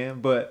what I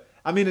can, but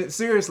I mean,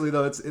 seriously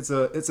though, it's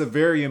a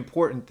very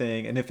important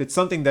thing. And if it's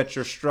something that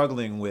you're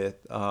struggling with,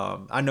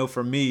 I know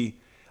for me,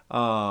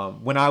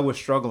 when I was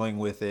struggling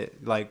with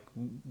it, like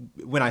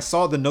when I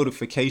saw the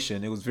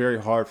notification, it was very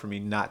hard for me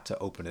not to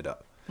open it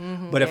up.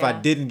 But if I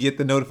didn't get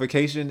the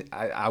notification,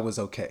 I was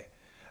okay.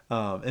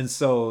 And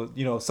so,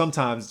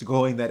 sometimes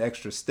going that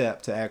extra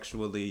step to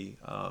actually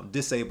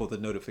disable the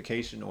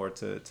notification or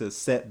to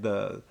set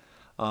the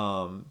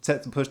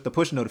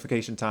push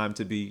notification time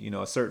to be,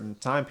 a certain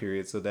time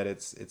period so that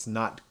it's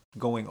not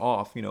going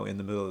off, in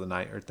the middle of the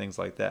night or things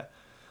like that.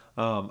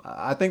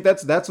 I think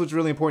that's what's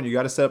really important. You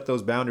got to set up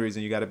those boundaries,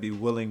 and you got to be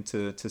willing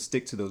to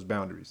stick to those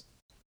boundaries.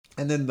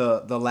 And then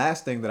the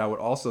last thing that I would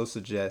also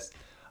suggest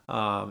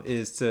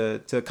is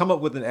to come up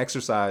with an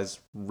exercise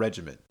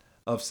regimen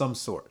of some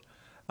sort.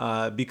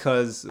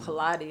 Because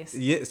Pilates.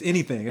 Yes,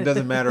 anything. It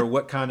doesn't matter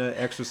what kind of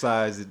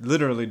exercise. It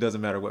literally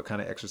doesn't matter what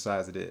kind of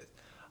exercise it is.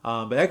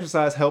 But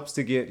exercise helps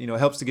to get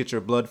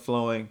your blood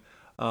flowing.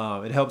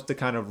 It helps to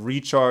kind of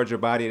recharge your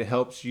body. It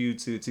helps you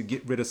to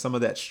get rid of some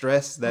of that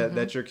stress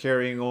that you're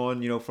carrying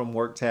on, from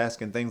work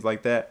tasks and things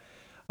like that.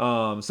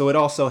 So it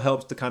also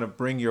helps to kind of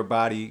bring your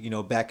body,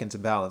 back into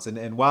balance.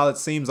 And while it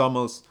seems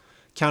almost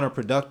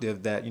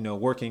counterproductive that,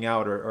 working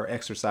out or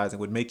exercising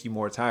would make you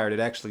more tired, it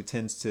actually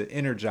tends to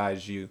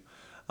energize you.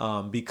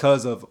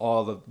 Because of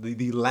all of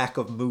the lack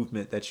of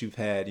movement that you've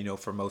had,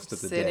 for most of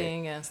the day.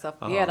 Sitting and stuff.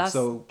 Yeah, that's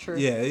true.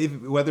 Yeah,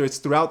 whether it's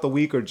throughout the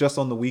week or just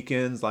on the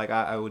weekends, like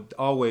I would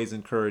always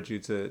encourage you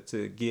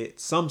to get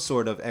some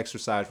sort of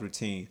exercise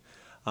routine.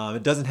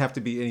 It doesn't have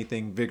to be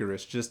anything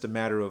vigorous, just a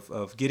matter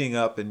of getting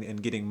up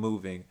and getting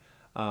moving,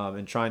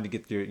 and trying to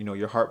get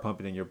your heart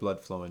pumping and your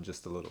blood flowing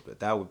just a little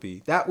bit.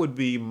 That would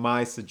be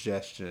my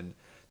suggestion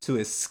to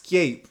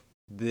escape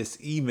this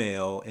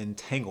email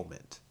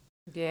entanglement.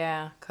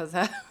 Yeah, because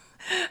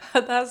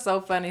that's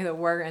so funny, the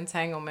word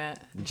entanglement.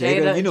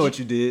 Jada, you know what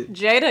you did.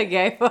 Jada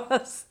gave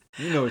us.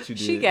 You know what you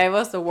did. She gave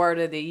us the word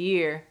of the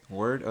year.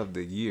 Word of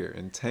the year,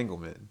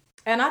 entanglement.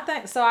 And I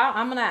think, so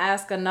I'm going to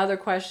ask another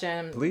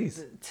question.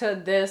 Please. To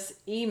this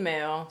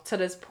email, to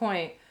this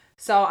point.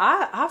 So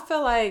I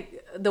feel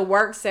like the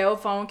work cell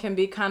phone can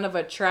be kind of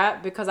a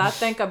trap, because I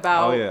think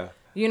about, oh,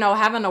 yeah.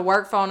 Having a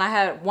work phone. I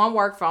had one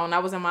work phone. I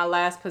was in my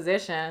last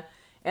position.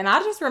 And I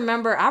just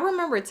remember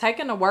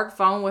taking the work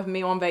phone with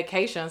me on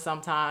vacation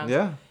sometimes.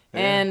 Yeah.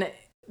 And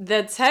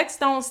the texts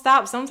don't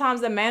stop. Sometimes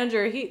the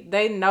manager,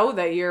 they know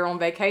that you're on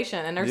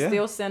vacation and they're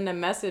still sending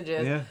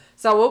messages. Yeah.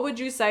 So what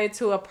would you say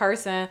to a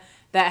person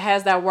that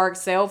has that work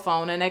cell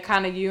phone and they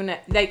kind of use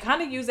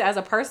it as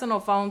a personal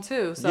phone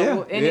too?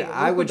 So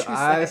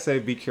I say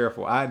be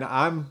careful.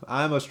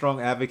 I'm a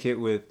strong advocate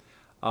with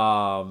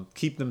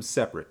keep them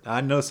separate.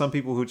 I know some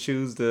people who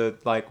choose to,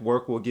 like,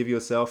 work will give you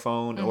a cell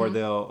phone, or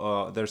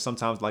there's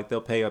sometimes like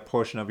they'll pay a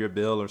portion of your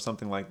bill or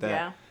something like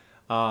that.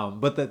 Yeah.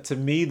 But to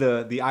me,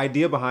 the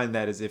idea behind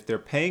that is if they're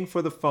paying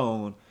for the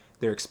phone,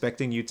 they're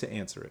expecting you to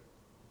answer it.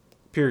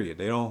 Period.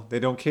 They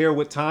don't care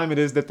what time it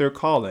is that they're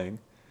calling.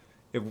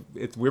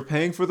 If we're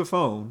paying for the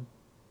phone,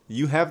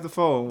 you have the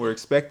phone. We're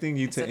expecting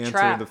you to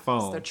answer the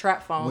phone. It's the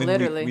trap phone,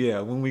 literally.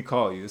 When we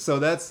call you. So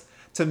that's,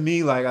 to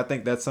me, like, I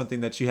think that's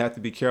something that you have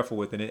to be careful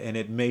with, and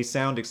it may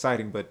sound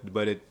exciting, but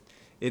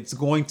it's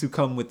going to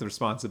come with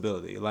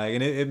responsibility. Like,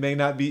 and it may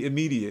not be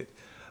immediate,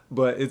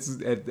 but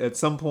it's at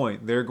some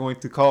point they're going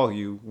to call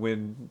you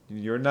when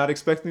you're not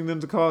expecting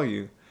them to call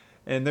you,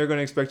 and they're going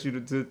to expect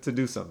you to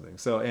do something.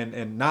 So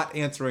and not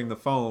answering the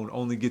phone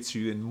only gets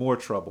you in more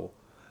trouble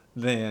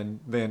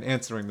than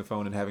answering the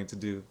phone and having to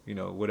do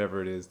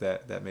whatever it is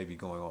that may be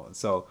going on.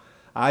 So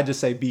I just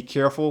say be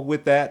careful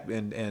with that,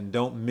 and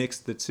don't mix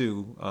the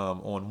two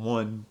on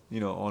one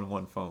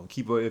phone.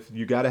 If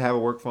you got to have a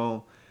work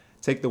phone,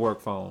 take the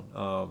work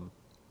phone.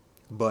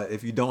 But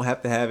if you don't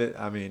have to have it,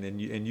 I mean,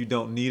 and you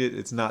don't need it,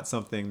 it's not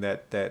something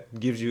that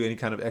gives you any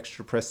kind of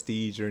extra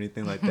prestige or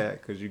anything like that,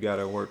 because you got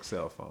a work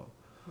cell phone.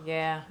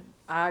 Yeah,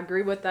 I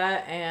agree with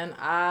that, and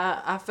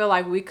I feel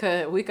like we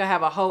could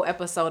have a whole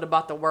episode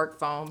about the work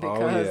phone,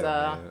 because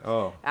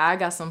I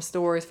got some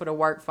stories for the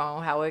work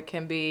phone, how it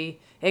can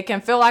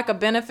feel like a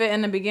benefit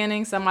in the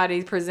beginning.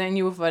 Somebody's presenting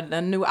you with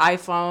a new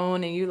iPhone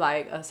and you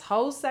like, a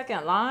whole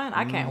second line?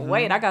 I can't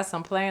wait. I got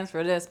some plans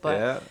for this,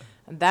 but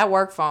that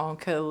work phone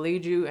could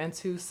lead you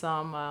into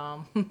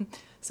some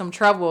some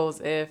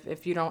troubles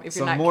if you're not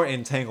some more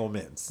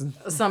entanglements,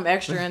 some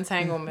extra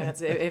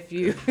entanglements if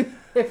you're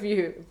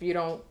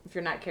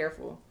not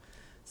careful.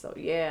 So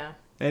yeah.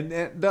 And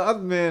the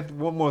other, man,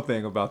 one more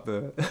thing about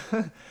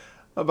the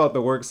about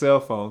the work cell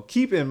phone.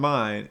 Keep in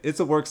mind, it's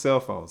a work cell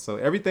phone. So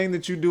everything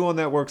that you do on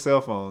that work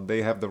cell phone,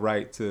 they have the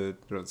right to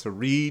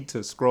read,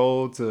 to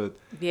scroll, to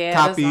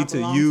copy,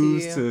 to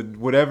use, to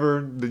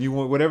whatever you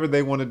want, whatever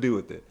they want to do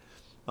with it.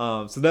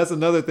 So that's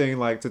another thing,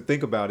 like, to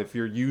think about if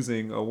you're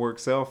using a work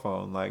cell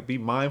phone. Like, be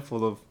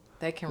mindful of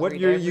what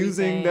you're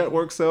using that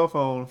work cell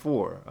phone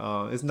for.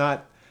 It's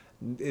not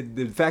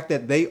the fact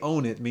that they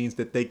own it means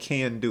that they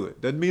can do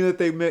it. Doesn't mean that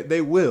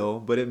they will,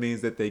 but it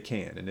means that they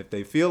can. And if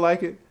they feel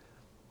like it,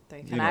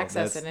 they can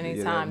access it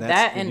anytime. You're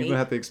gonna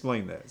have to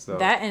explain that. So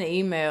that and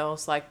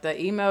emails, like the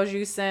emails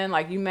you send,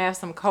 like you may have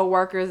some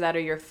coworkers that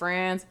are your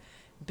friends.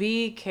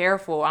 Be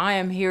careful. I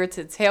am here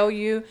to tell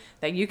you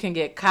that you can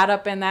get caught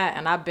up in that,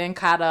 and I've been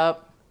caught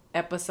up.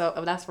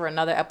 That's for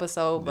another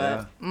episode,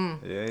 but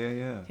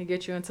yeah. can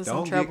get you into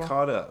some trouble. Don't get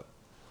caught up.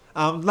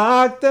 I'm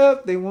locked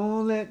up. They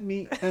won't let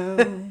me out.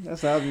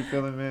 That's how I be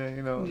feeling, man.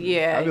 You know.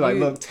 Yeah, I be like,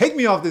 look, take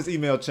me off this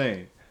email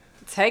chain.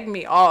 Take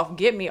me off.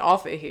 Get me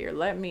off of here.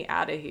 Let me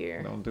out of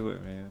here. Don't do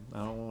it, man. I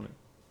don't want it.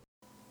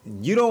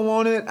 You don't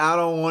want it. I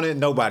don't want it.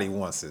 Nobody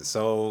wants it.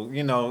 So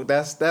you know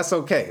that's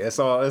okay. It's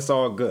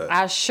all good.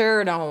 I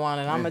sure don't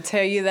want it. I'm gonna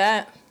tell you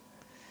that.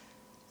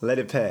 Let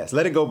it pass.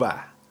 Let it go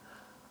by.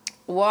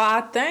 Well,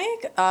 I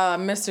think,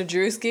 Mr.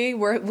 Drewski,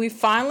 we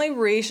finally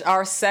reached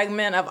our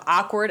segment of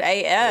Awkward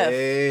AF.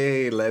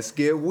 Hey, let's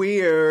get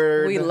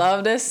weird. We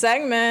love this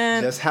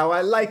segment. Just how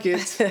I like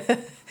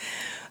it.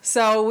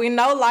 So we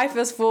know life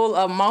is full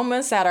of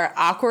moments that are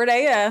awkward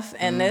AF.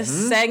 In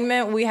this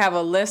segment, we have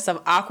a list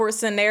of awkward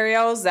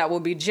scenarios that will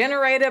be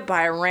generated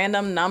by a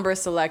random number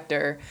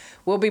selector.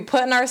 We'll be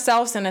putting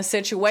ourselves in a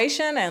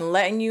situation and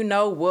letting you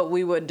know what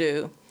we would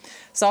do.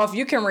 So if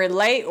you can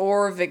relate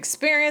or have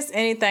experienced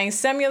anything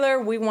similar,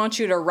 we want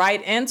you to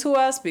write into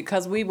us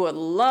because we would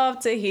love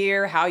to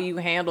hear how you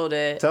handled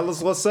it. Tell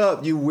us what's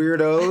up, you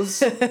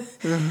weirdos.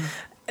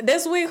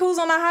 This week, who's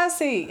on the hot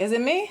seat? Is it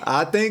me?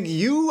 I think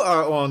you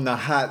are on the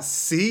hot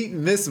seat,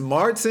 Miss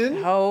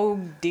Martin. Oh,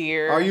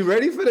 dear. Are you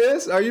ready for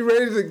this? Are you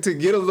ready to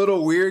get a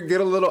little weird, get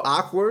a little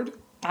awkward?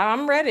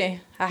 I'm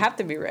ready. I have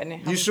to be ready.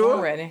 You sure?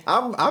 I'm ready.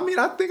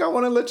 I think I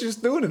want to let you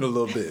stew in it a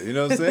little bit. You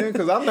know what I'm saying?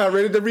 Because I'm not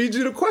ready to read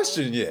you the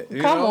question yet.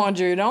 Come on,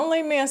 Drew. Don't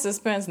leave me in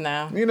suspense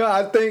now. You know,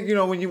 I think,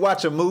 when you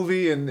watch a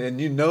movie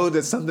and you know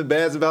that something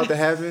bad's about to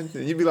happen,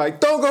 and you be like,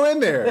 don't go in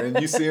there. And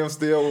you see him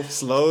still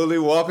slowly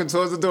walking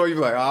towards the door. You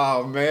be like,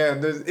 oh, man,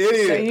 this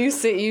idiot.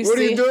 So what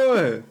are you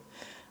doing?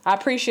 I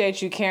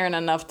appreciate you caring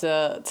enough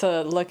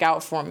to look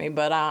out for me,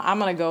 but I'm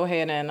going to go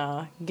ahead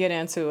and get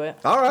into it.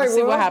 All right. Let's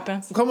see what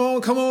happens. Come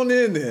on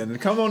in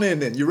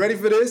then. You ready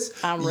for this?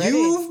 I'm ready.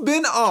 You've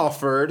been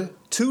offered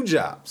 2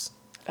 jobs.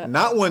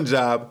 Not 1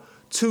 job,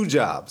 2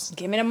 jobs.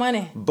 Give me the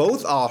money.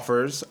 Both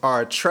offers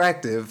are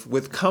attractive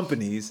with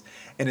companies,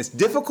 and it's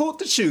difficult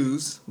to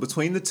choose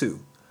between the 2.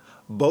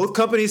 Both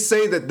companies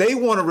say that they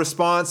want a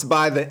response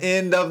by the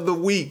end of the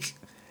week.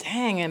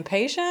 Dang,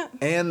 impatient?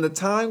 And the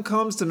time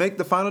comes to make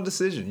the final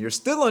decision. You're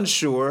still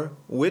unsure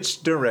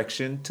which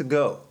direction to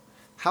go.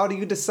 How do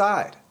you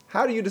decide?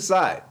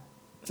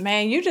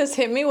 Man, you just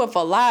hit me with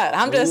a lot.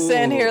 I'm just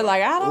sitting here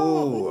like, I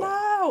don't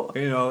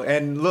know.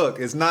 And look,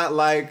 this is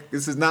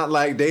not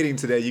like dating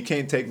today. You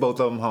can't take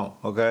both of them home,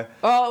 okay?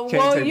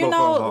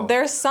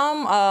 There's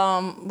some,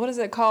 what is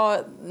it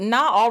called?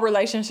 Not all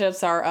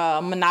relationships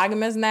are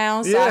monogamous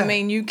now. So, I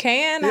mean, you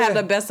can have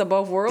the best of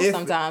both worlds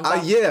sometimes.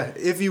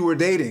 If you were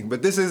dating.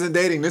 But this isn't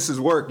dating. This is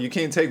work. You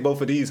can't take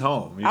both of these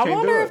home. I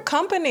wonder if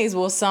companies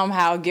will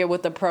somehow get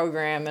with the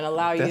program and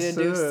allow you to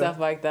do stuff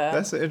like that.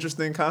 That's an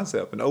interesting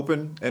concept. An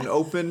open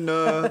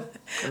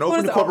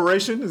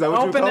corporation? Is that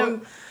what you call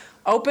it?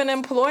 Open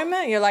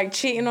employment? You're like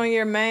cheating on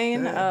your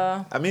main.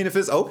 Yeah. I mean, if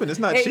it's open, it's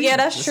not cheating. Yeah,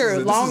 that's true.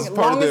 Long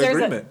as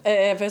there's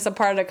if it's a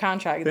part of the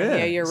contract,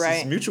 then you're right.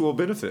 It's mutual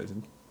benefit.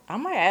 I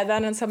might add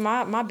that into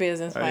my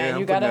business plan.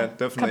 You got a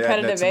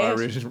competitive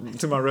edge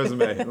to my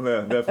resume.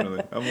 Yeah,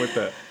 definitely. I'm with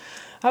that.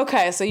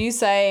 Okay, so you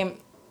say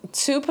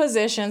 2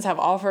 positions have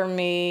offered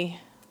me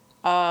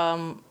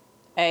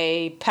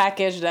a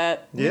package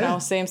that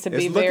seems to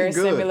be very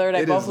similar.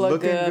 They both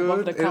look good. Both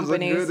of the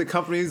companies. Good. The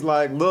company's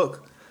like,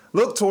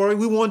 Look, Tori,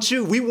 we want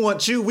you.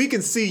 We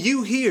can see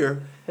you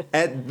here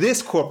at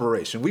this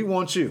corporation. We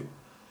want you.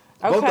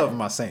 Okay. Both of them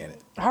are saying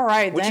it. All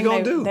right. What you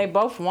gonna do? They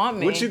both want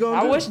me. What you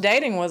gonna do? I wish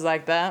dating was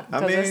like that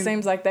because it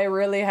seems like they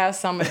really have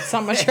some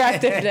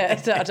attractive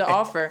to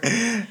offer,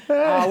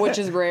 which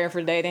is rare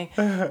for dating.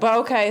 But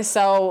okay,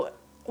 so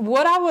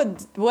what I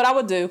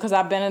would do, because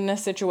I've been in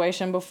this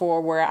situation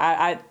before where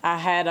I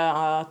had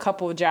a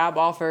couple of job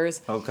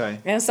offers. Okay.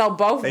 And so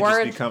both they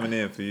were just be coming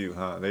in for you,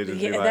 huh? They just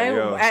be like,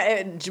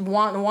 yo,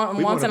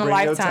 once in a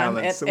lifetime.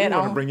 We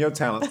want to bring your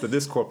talents to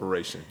this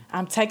corporation.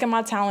 I'm taking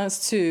my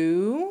talents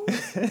too.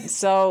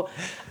 So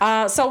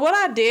what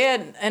I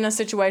did in a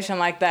situation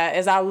like that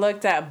is I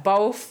looked at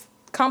both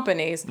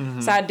companies.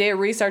 Mm-hmm. So I did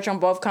research on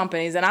both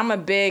companies, and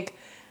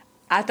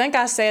I think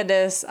I said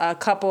this a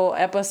couple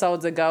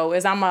episodes ago,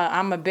 is I'm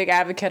a big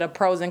advocate of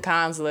pros and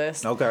cons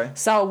list. Okay.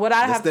 So what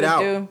I have to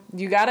do,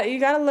 you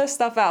gotta list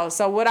stuff out.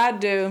 So what I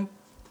do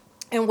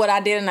and what I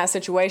did in that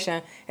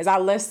situation is I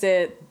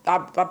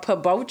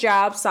put both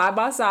jobs side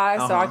by side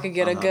so I could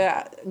get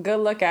a good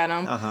look at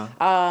them.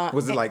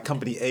 Was it like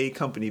company A,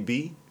 company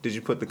B? Did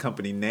you put the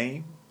company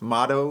name?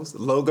 Mottos,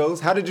 logos?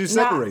 How did you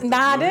separate them?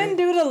 I didn't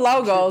do the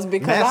logos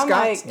because mascots? I'm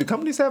like... Do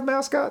companies have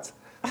mascots?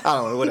 I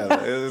don't know,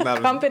 whatever. It's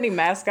not company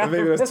mascot.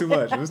 Maybe that's too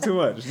much. It was too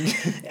much.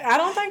 I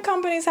don't think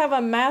companies have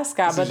a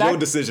mascot. But your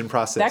decision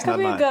process, that could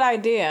be mine. A good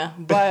idea.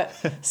 But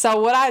so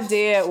what I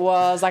did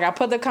was I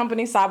put the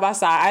company side by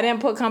side. I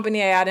didn't put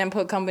company A. I didn't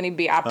put company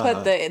B. I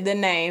put the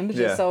names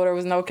just so there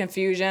was no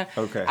confusion.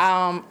 Okay.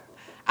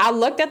 I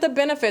looked at the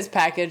benefits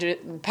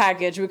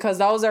package because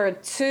those are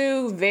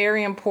 2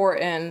 very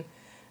important.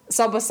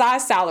 So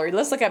besides salary,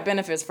 let's look at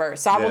benefits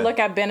first. So I would look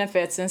at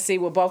benefits and see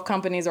what both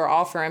companies are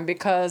offering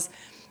because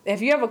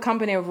if you have a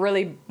company of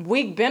really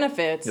weak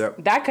benefits,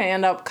 Yep. that can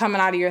end up coming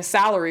out of your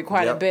salary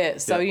quite a Yep.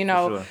 bit. So, Yep,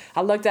 for sure.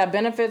 I looked at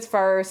benefits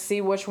first,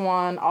 see which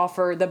one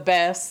offered the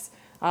best,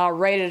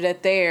 rated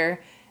it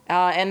there.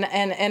 And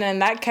in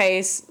that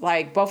case,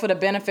 like both of the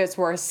benefits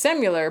were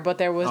similar, but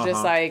there was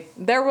just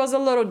there was a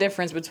little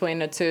difference between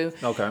the two.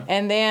 Okay.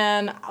 And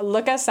then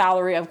look at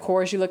salary. Of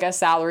course, you look at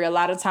salary. A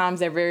lot of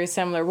times they're very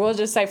similar. We'll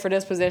just say for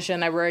this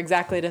position they were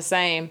exactly the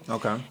same.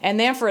 Okay. And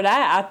then for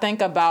that, I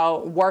think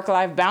about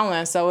work-life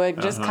balance. So it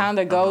just kind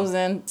of goes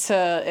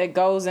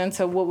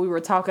into what we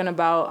were talking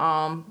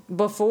about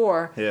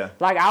before. Yeah.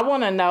 Like I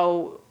want to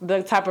know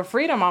the type of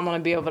freedom I'm going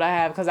to be able to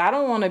have, because I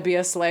don't want to be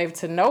a slave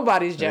to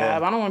nobody's job.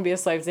 Yeah. I don't want to be a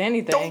slave to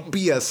anything. Don't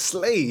be a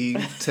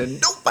slave to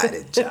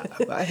nobody's job.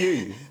 I hear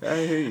you.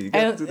 You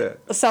got to do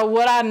that. So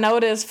what I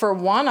noticed for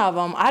one of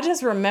them, I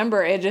just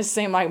remember it just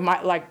seemed like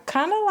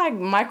kind of like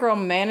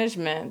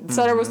micromanagement.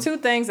 So there was two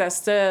things that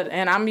stood,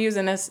 and I'm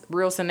using this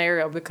real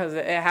scenario because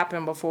it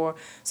happened before.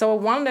 So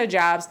with one of the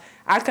jobs,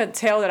 I could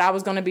tell that I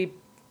was going to be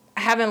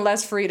having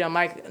less freedom.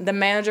 Like the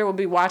manager would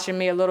be watching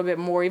me a little bit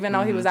more, even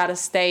though he was out of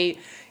state.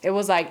 It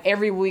was like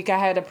every week I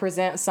had to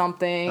present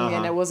something,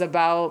 and it was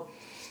about,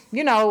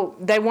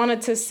 they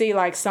wanted to see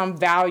like some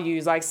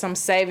values, like some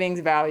savings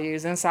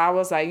values. And so I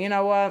was like, you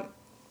know what?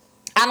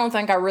 I don't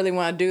think I really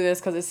want to do this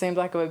because it seems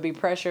like it would be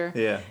pressure.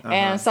 Yeah.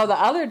 And so the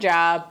other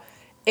job,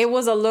 it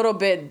was a little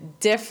bit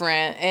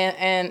different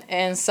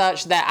and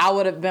such that I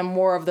would have been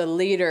more of the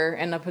leader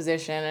in the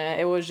position. And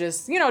it was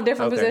just,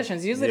 different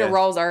positions. Usually the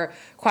roles are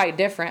quite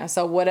different.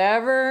 So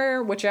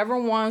whichever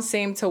one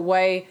seemed to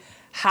weigh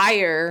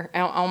higher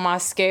on my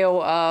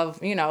scale of,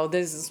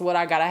 this is what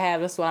I got to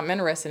have, this is what I'm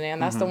interested in.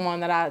 That's the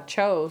one that I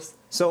chose.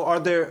 So are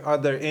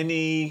there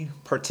any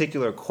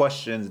particular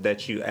questions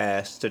that you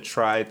asked to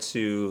try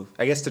to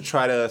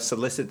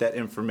solicit that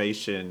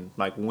information,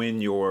 like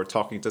when you're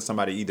talking to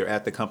somebody either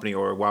at the company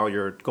or while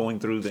you're going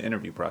through the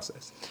interview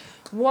process?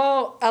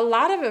 Well, a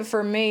lot of it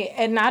for me,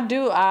 and I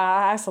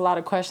ask a lot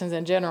of questions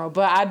in general,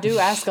 but I do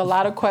ask a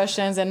lot of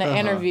questions in the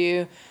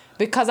interview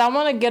because I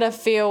want to get a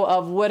feel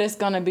of what it's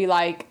going to be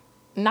like,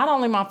 not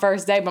only my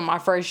first day, but my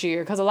first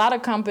year. Because a lot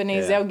of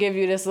companies, they'll give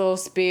you this little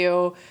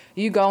spiel.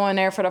 You go in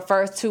there for the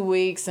first 2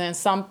 weeks and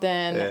something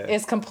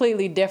is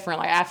completely different.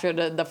 Like after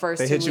the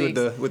first 2 weeks. They hit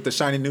you with the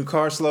shiny new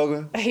car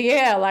slogan.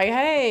 Yeah, like,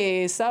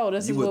 hey, so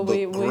this is what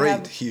we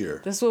have here.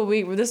 This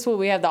is what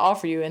we have to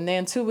offer you. And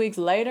then 2 weeks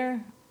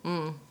later,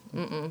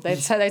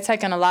 they're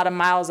taking a lot of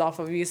miles off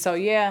of you. So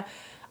yeah,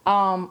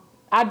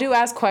 I do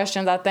ask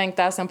questions. I think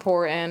that's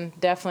important.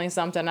 Definitely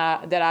something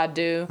that I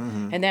do.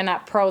 And then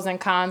that pros and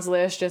cons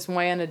list, just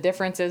weighing the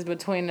differences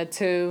between the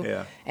two.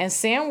 Yeah. And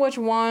seeing which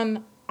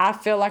one I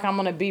feel like I'm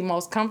going to be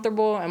most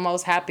comfortable and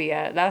most happy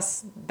at.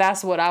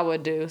 That's what I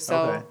would do.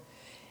 So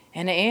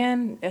in the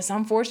end, it's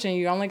unfortunate.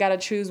 You only got to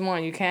choose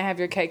one. You can't have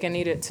your cake and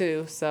eat it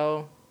too.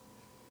 So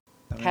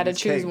had to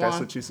choose one. That's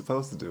what you're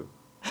supposed to do.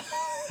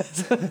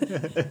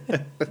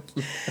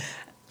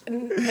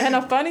 And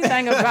a funny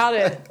thing about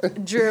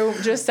it, Drew,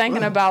 just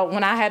thinking about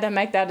when I had to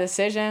make that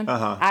decision,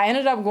 I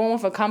ended up going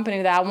with a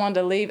company that I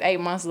wanted to leave 8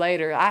 months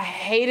later. I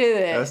hated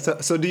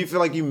it. So do you feel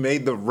like you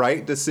made the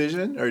right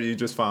decision, or you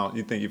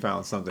think you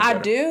found something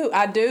better?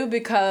 I do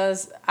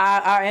because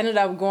I ended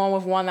up going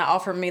with one that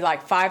offered me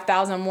like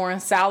 $5,000 more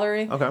in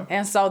salary. Okay.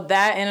 And so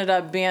that ended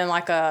up being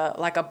like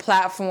a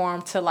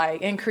platform to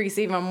like increase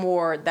even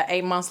more the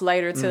 8 months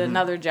later to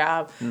another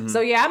job.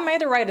 So yeah, I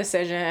made the right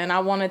decision, and I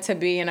wanted to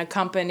be in a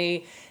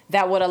company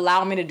that would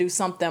allow me to do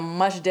something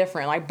much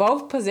different. Like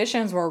both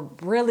positions were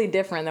really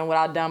different than what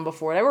I'd done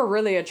before. They were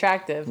really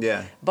attractive.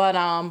 Yeah. But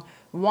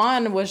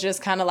one was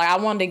just kind of like I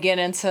wanted to get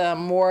into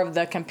more of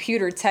the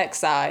computer tech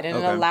side,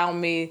 and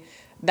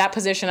that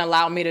position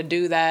allowed me to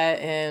do that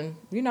and,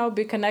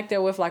 be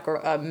connected with like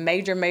a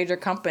major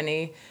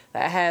company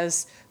that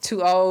has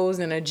 2 O's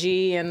and a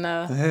G in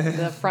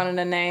the front of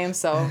the name.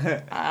 So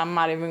I'm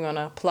not even going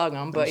to plug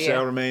them. But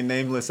shall remain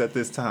nameless at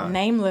this time.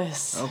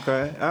 Nameless.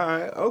 Okay. All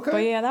right. Okay.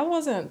 But yeah, that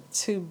wasn't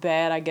too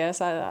bad, I guess.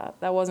 That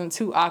wasn't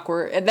too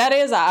awkward. It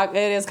is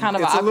kind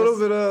of it's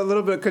awkward. a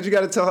little bit, because you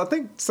got to tell. I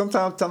think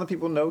sometimes telling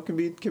people no can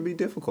be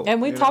difficult.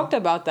 And we talked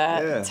about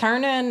that. Yeah.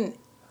 Turning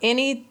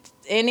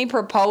any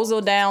proposal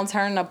down,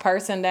 turning a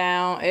person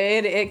down,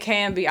 it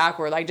can be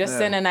awkward. Like just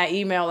sending that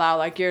email out,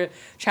 like you're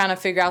trying to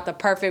figure out the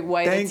perfect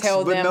way to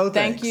tell them no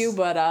thank you,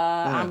 but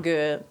I'm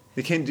good.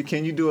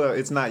 Can you do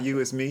it's not you,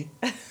 it's me?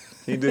 Can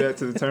you do that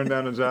to turn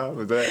down a job?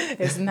 Is that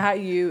it's not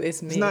you,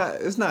 it's me.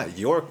 It's not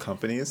your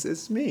company.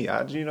 It's me.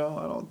 I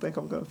don't think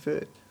I'm gonna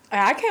fit.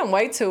 I can't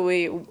wait till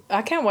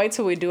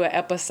we do an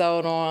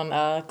episode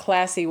on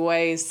classy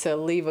ways to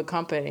leave a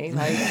company.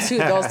 Like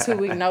those 2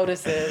 week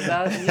notices.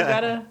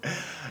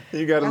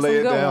 You gotta lay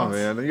it down,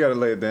 man. You gotta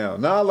lay it down.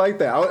 No, I like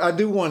that. I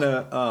do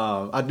wanna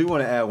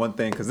add one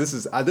thing, because this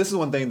is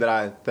one thing that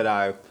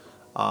I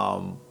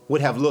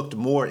would have looked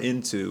more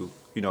into.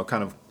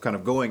 Kind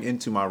of going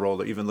into my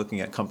role, or even looking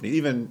at companies.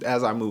 Even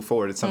as I move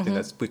forward, it's something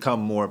that's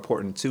become more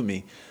important to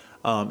me.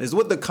 is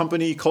what the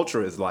company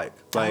culture is like.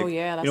 Like,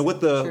 that's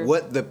what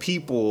the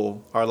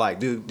people are like.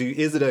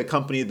 Is it a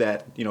company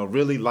that,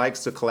 really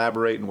likes to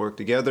collaborate and work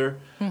together?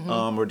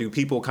 Or do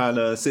people kind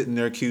of sit in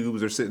their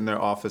cubes or sit in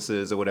their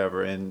offices or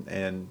whatever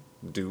and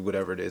do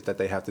whatever it is that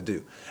they have to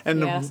do?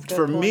 And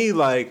for me,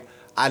 like,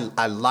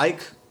 I like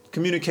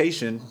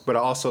communication, but I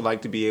also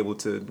like to be able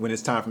to, when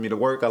it's time for me to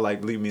work, I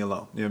like, leave me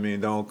alone. You know what I mean?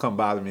 Don't come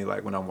bother me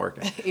like when I'm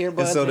working.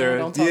 Earbuds. So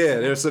Don't talk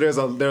to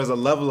me. there's a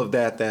level of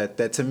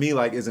that to me,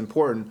 like, is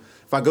important.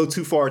 If I go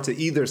too far to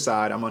either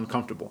side, I'm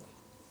uncomfortable.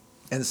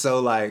 And so,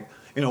 like,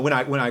 when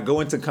I go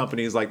into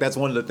companies, like, that's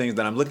one of the things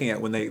that I'm looking at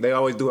when they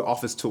always do an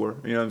office tour.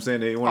 You know what I'm saying?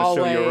 They want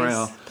to show you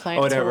around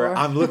or whatever. Tour.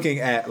 I'm looking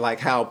at,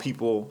 like, how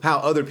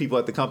other people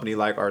at the company,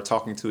 like, are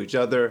talking to each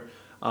other.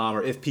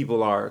 Or if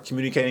people are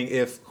communicating,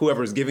 if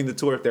whoever's giving the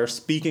tour, if they're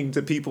speaking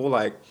to people,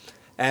 like,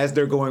 as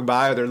they're going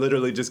by, or they're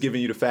literally just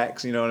giving you the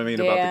facts, you know what I mean,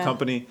 about the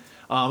company.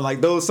 Like,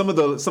 those, some of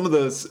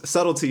the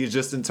subtleties,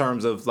 just in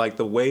terms of, like,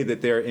 the way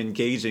that they're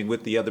engaging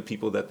with the other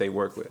people that they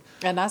work with.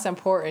 And that's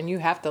important. You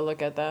have to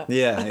look at that.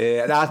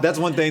 Yeah. That's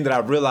one thing that I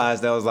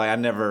realized that was like, I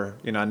never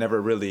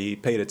really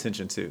paid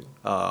attention to.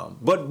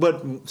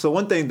 So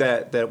one thing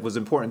that was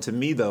important to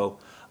me, though,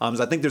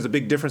 is I think there's a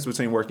big difference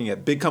between working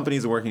at big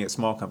companies and working at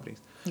small companies.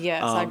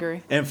 Yes, I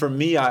agree. And for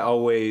me, I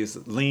always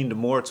leaned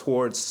more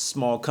towards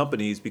small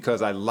companies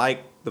because I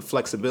like the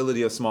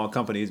flexibility of small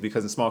companies,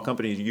 because in small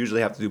companies, you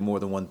usually have to do more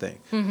than one thing.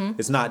 Mm-hmm.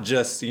 It's not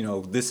just,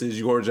 this is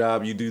your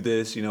job, you do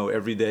this,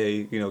 every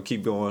day,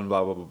 keep going,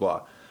 blah, blah,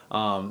 blah,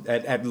 blah.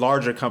 At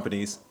larger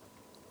companies,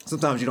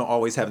 sometimes you don't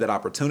always have that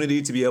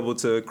opportunity to be able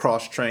to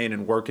cross-train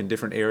and work in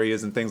different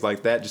areas and things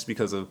like that, just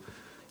because of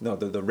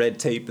the red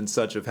tape and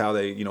such of how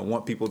they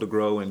want people to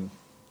grow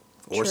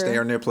or stay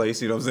in their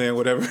place, what I'm saying,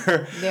 whatever,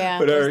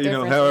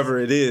 however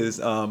it is.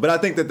 But I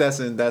think that's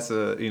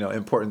a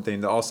important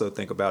thing to also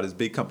think about, is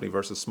big company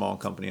versus small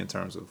company in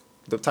terms of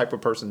the type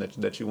of person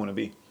that you want to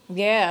be.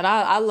 Yeah, and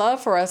I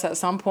love for us at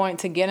some point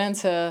to get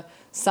into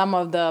some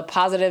of the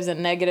positives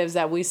and negatives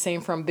that we've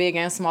seen from big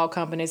and small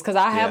companies, because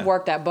I have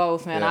worked at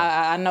both, and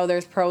I know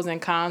there's pros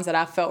and cons that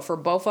I felt for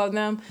both of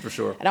them. For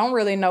sure. I don't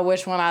really know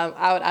which one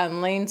I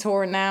lean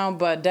toward now,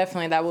 but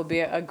definitely that would be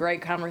a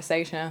great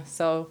conversation.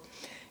 So,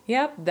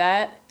 yep,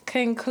 that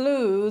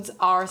concludes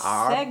our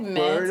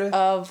segment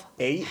of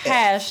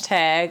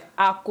hashtag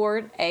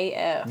awkward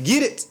AF.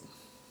 Get it.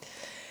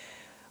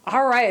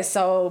 All right,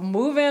 so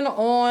moving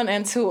on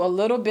into a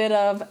little bit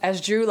of, as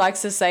Drew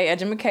likes to say,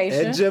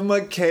 edumacation.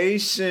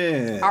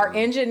 Edumacation. Our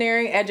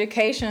engineering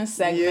education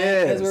segment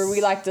is where we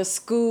like to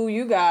school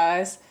you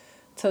guys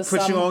to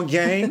put you on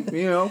game.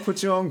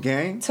 Put you on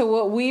game to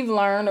what we've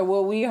learned or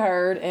what we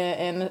heard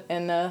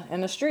in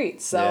the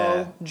streets.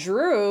 So,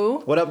 Drew,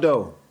 what up,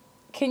 though?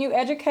 Can you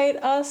educate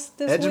us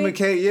this week?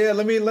 Yeah.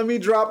 Let me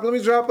drop a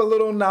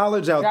little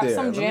knowledge out there.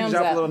 Some gems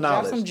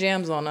Drop some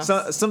gems on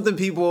us. Something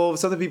people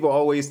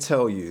always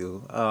tell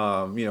you,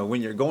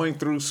 when you're going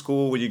through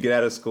school, when you get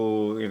out of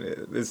school,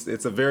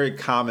 it's a very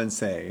common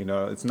saying.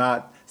 It's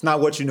not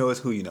what you know, it's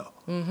who you know.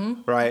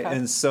 Mm-hmm. Right. Okay.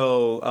 And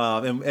so,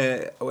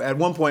 at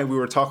one point we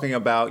were talking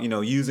about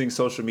using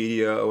social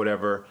media or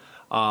whatever.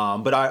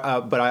 But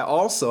I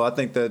also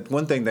think that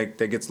one thing that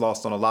gets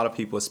lost on a lot of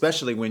people,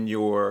 especially when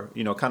you're,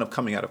 kind of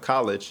coming out of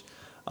college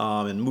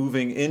and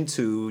moving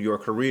into your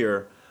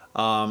career,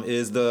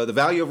 is the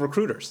value of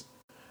recruiters.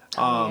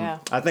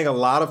 I think a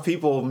lot of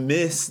people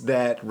miss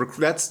that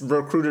that's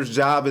recruiter's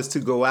job, is to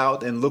go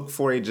out and look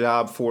for a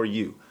job for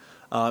you.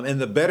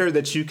 And the better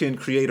that you can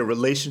create a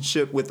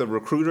relationship with a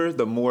recruiter,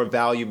 the more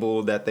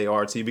valuable that they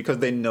are to you, because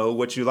they know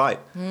what you like.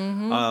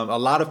 Mm-hmm. A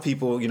lot of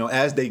people,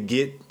 as they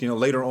get,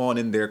 later on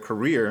in their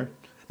career,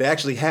 they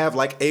actually have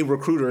like a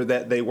recruiter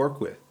that they work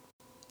with,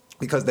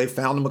 because they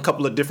found them a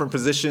couple of different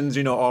positions,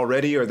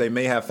 already, or they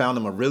may have found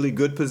them a really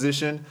good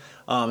position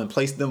and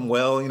placed them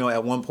well,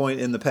 at one point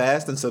in the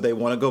past. And so they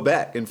want to go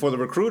back. And for the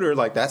recruiter,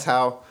 like, that's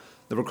how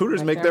the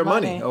recruiters make their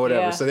money or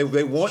whatever. Yeah. So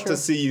they want to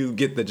see you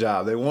get the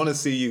job. They want to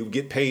see you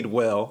get paid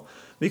well,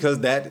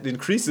 because that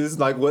increases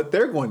like what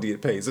they're going to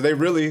get paid. So they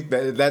really,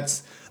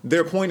 that's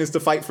their point, is to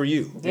fight for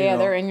you. Yeah,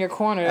 they're in your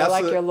corner. They're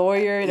like your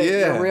lawyer,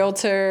 your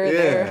realtor.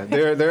 Yeah,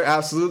 they're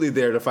absolutely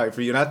there to fight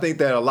for you. And I think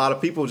that a lot of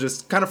people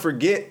just kind of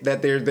forget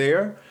that they're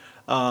there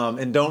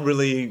and don't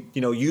really,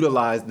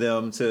 utilize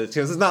them because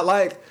it's not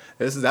like,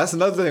 that's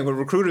another thing with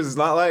recruiters. It's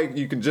not like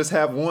you can just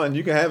have one.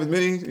 You can have as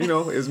many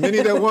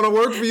that want to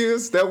work for you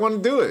as that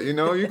want to do it.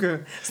 You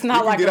can. It's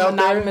not like a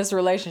monogamous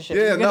relationship.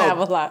 Yeah, you can have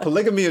a lot.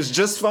 Polygamy is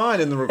just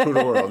fine in the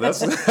recruiter world.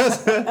 That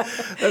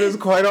is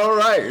quite all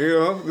right.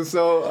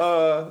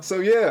 So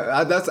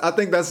yeah, I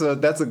think that's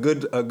a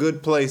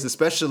good place,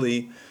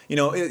 especially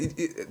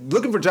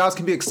looking for jobs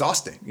can be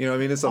exhausting.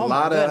 It's a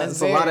lot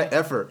of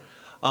effort.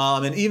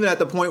 And even at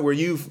the point where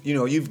you've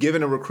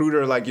given a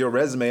recruiter like your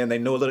resume and they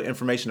know a little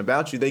information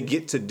about you, they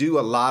get to do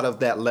a lot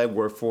of that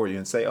legwork for you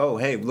and say, oh,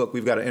 hey, look,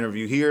 we've got an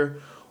interview here.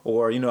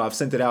 Or, I've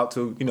sent it out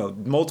to,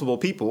 multiple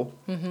people,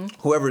 mm-hmm.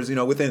 whoever's,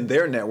 within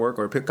their network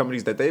or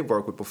companies that they've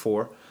worked with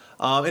before.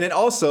 And then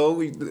also,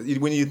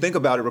 when you think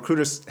about it,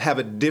 recruiters have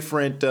a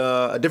different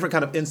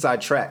kind of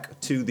inside track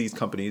to these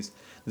companies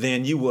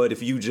than you would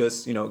if you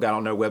just, got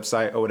on their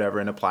website or whatever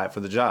and applied for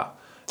the job.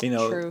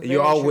 True,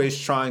 You're always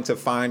trying to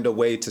find a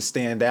way to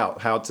stand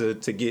out, how to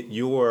get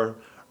your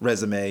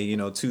resume,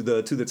 to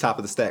the top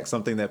of the stack,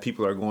 something that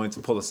people are going to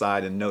pull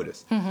aside and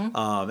notice.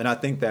 And I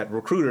think that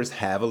recruiters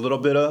have a little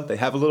bit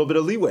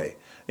of leeway,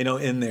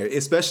 in there,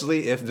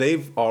 especially if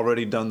they've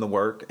already done the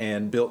work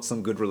and built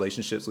some good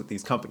relationships with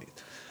these companies.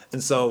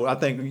 And so I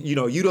think,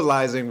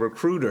 utilizing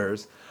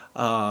recruiters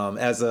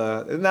as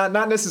a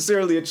not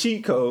necessarily a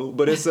cheat code,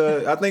 but I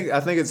think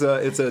it's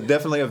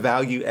definitely a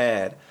value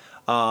add.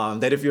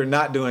 That if you're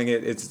not doing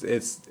it,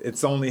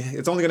 it's only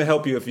going to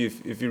help you if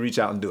you reach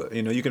out and do it.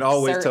 You can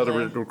always tell the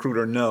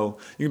recruiter no.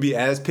 You can be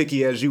as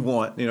picky as you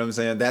want. You know what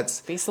I'm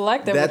saying? Be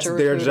selective. That's with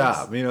your their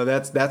job.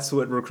 That's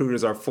what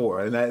recruiters are for,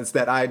 and it's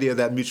that idea of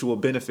that mutual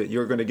benefit.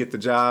 You're going to get the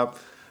job.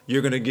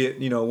 You're going to get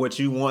what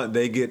you want.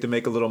 They get to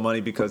make a little money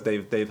because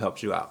they've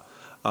helped you out.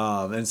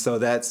 And so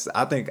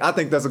I think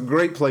that's a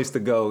great place to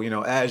go.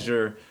 As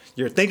you're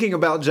thinking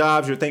about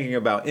jobs, you're thinking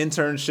about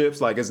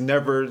internships. Like it's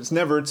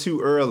never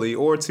too early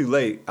or too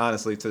late,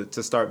 honestly,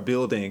 to start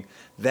building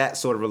that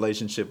sort of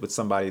relationship with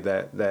somebody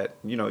that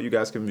you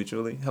guys can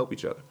mutually help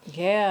each other.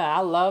 Yeah,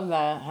 I love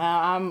that.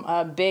 I'm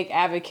a big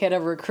advocate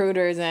of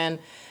recruiters and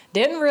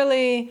didn't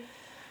really,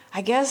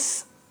 I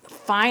guess,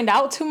 find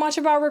out too much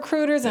about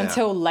recruiters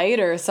until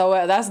later. So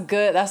that's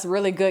good. That's a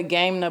really good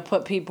game to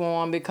put people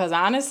on because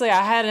honestly,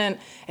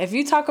 if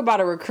you talk about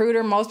a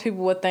recruiter, most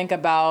people would think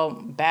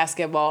about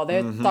basketball.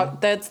 They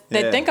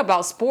think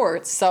about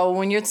sports. So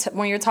when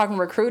you're talking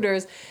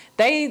recruiters,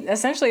 they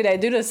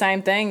do the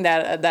same thing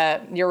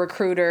that your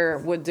recruiter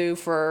would do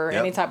for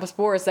any type of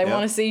sports. They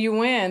want to see you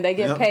win. They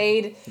get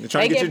paid. They're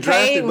trying to get you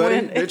drafted, buddy.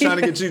 They're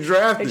trying to get you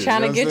drafted. They're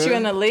trying to get you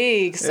in the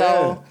league.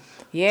 So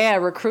yeah,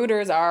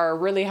 recruiters are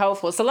really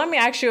helpful. So let me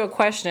ask you a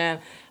question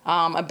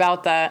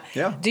about that.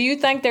 Yeah. Do you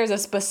think there's a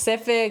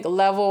specific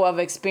level of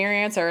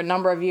experience or a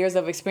number of years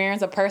of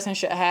experience a person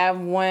should have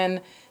when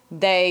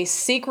they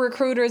seek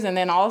recruiters? And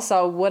then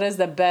also, what is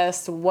the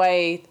best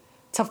way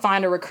to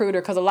find a recruiter?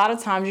 Because a lot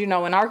of times, in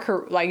our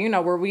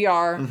where we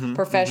are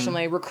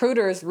professionally,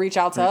 recruiters reach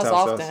out to us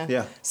often.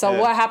 Yeah. So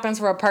what happens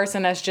for a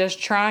person that's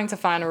just trying to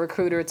find a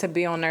recruiter to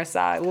be on their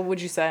side? What would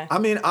you say? I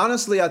mean,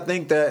 honestly, I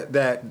think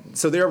that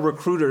so there are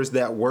recruiters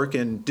that work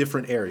in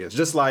different areas,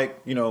 just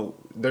like,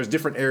 there's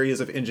different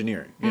areas of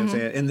engineering. You know what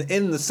I'm saying?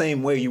 In the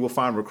same way, you will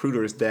find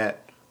recruiters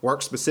that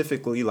work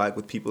specifically like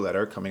with people that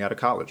are coming out of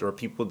college or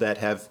people that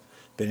have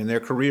been in their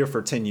career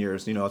for 10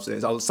 years.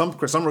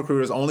 Some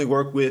recruiters only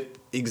work with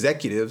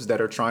executives that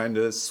are trying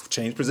to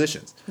change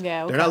positions.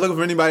 Yeah, okay. They're not looking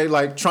for anybody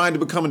like trying to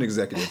become an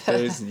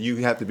executive. You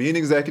have to be an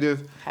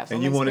executive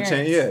and you want to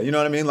change. Yeah, you know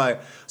what I mean?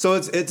 So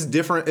it's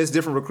different. It's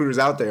different recruiters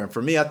out there. And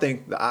for me, I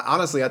think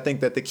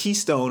that the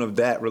keystone of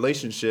that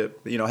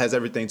relationship, has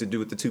everything to do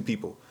with the two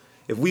people.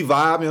 If we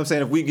vibe,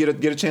 if we get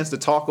a chance to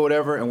talk or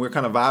whatever, and we're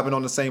kind of vibing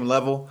on the same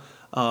level,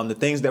 the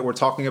things that we're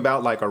talking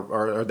about,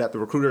 or that the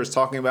recruiter is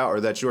talking about,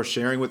 or that you're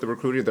sharing with the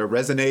recruiter, they're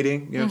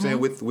resonating, what I'm saying,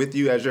 with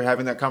you as you're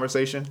having that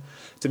conversation.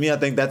 To me, I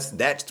think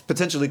that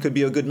potentially could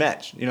be a good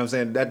match. You know what I'm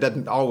saying? That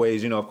doesn't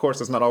always, of course,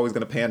 it's not always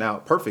going to pan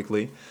out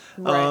perfectly.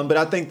 Right. But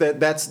I think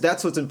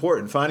that's what's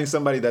important. Finding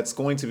somebody that's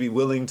going to be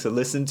willing to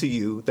listen to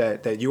you,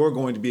 that you're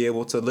going to be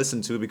able to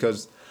listen to,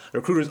 because the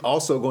recruiter is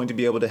also going to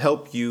be able to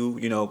help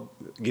you,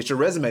 get your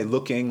resume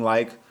looking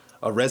like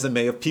a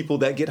resume of people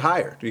that get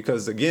hired.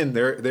 Because again,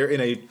 they're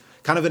in a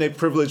kind of in a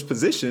privileged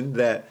position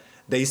that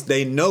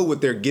they know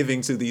what they're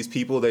giving to these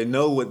people. They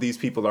know what these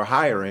people are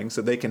hiring,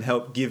 so they can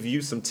help give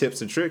you some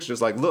tips and tricks.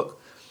 Just like, look,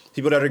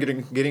 people that are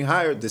getting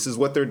hired, this is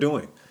what they're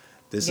doing.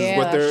 This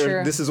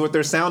is what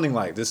they're sounding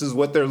like. This is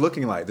what they're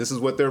looking like. This is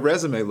what their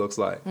resume looks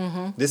like.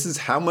 This is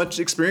how much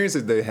experience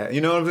that they have. You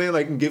know what I'm saying?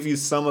 Like, give you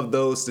some of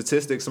those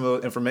statistics, some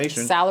of the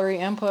information. Salary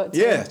input.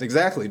 Yeah,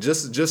 exactly.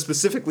 Just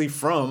specifically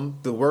from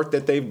the work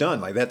that they've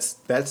done. Like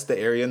that's the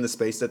area and the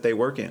space that they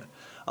work in.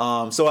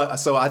 So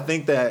I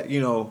think that,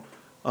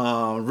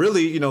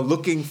 really,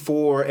 looking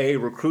for a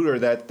recruiter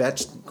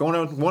that's going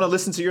to want to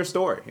listen to your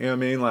story. You know what I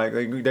mean? Like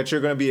that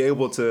you're going to be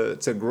able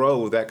to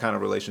grow that kind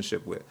of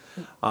relationship with.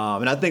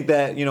 And I think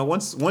that,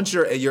 once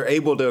you're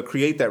able to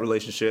create that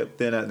relationship,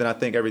 then I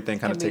think everything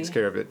kind of takes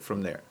care of it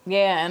from there.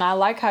 Yeah, and I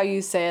like how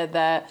you said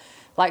that.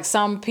 Like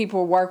some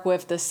people work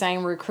with the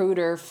same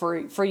recruiter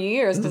for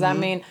years, because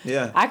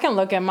I can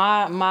look at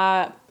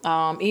my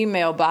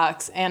email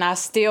box and I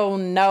still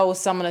know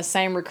some of the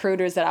same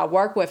recruiters that I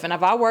work with. And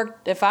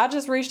if I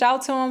just reached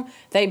out to them,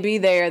 they'd be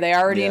there. They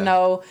already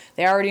know.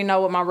 They already know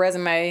what my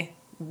resume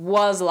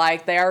was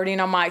like. They already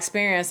know my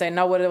experience. They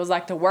know what it was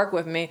like to work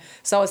with me.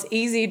 So it's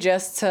easy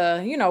just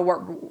to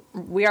work.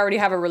 We already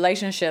have a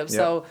relationship. Yep.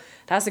 So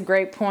that's a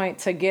great point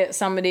to get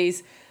some of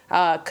these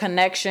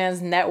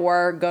connections,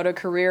 network, go to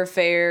career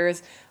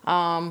fairs,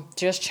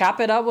 just chop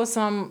it up with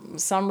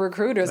some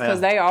recruiters, because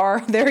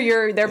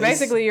they're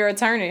basically your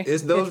attorney.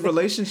 It's those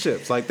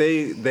relationships. Like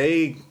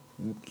they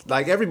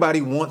like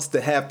everybody wants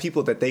to have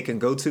people that they can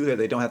go to that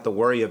they don't have to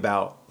worry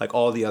about like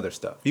all the other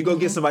stuff. You go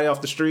get somebody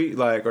off the street,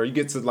 like, or you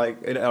get to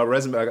like a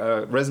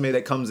resume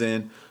that comes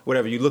in,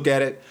 whatever. You look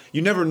at it,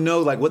 you never know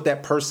like what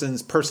that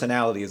person's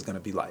personality is going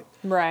to be like.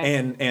 Right.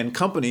 And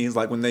companies,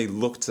 like when they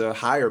look to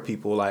hire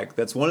people, like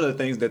that's one of the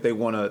things that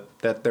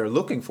they're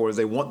looking for is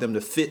they want them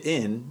to fit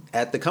in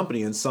at the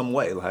company in some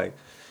way, like.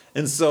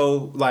 And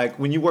so, like,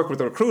 when you work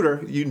with a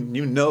recruiter, you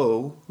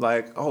know,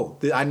 like, oh,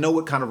 I know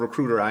what kind of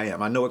recruiter I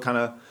am. I know what kind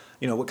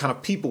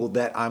of people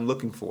that I'm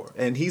looking for.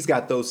 And he's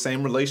got those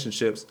same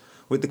relationships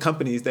with the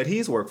companies that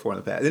he's worked for in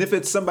the past. And if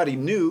it's somebody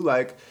new,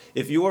 like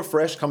if you're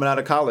fresh coming out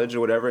of college or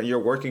whatever, and you're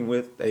working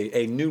with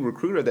a new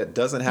recruiter that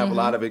doesn't have a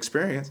lot of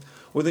experience,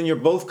 well, then you're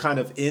both kind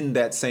of in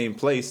that same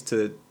place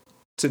to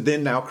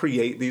then now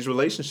create these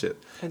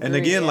relationships. Agreed, and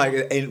again, like,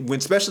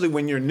 especially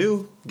when you're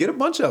new, get a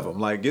bunch of them.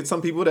 Like, get some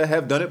people that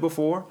have done it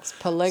before. It's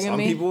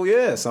polygamy.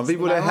 Some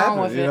people that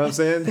haven't. You know what I'm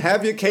saying?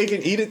 Have your cake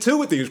and eat it too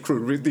with these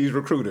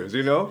recruiters.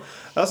 You know,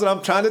 that's what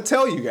I'm trying to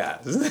tell you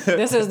guys.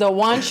 This is the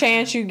one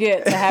chance you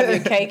get to have your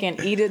cake and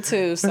eat it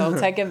too. So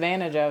take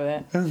advantage of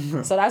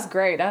it. So that's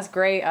great. That's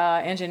great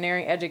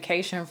engineering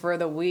education for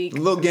the week. A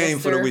little game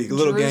for the week. A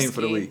little game for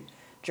the week.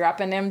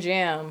 Dropping them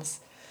gems.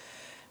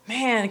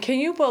 Man, can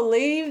you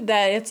believe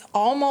that it's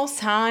almost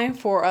time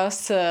for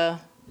us to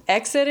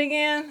exit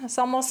again? It's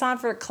almost time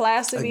for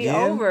class to be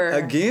over.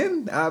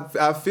 Again?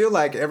 I feel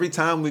like every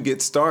time we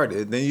get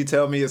started, then you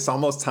tell me it's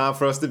almost time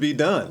for us to be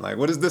done. Like,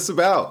 what is this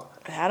about?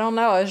 I don't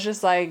know. It's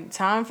just like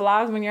time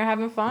flies when you're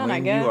having fun, I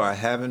guess. You are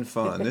having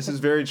fun. This is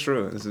very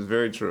true. This is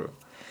very true.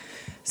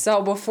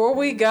 So before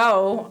we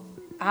go,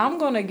 I'm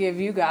going to give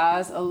you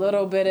guys a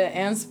little bit of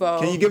inspo.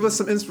 Can you give us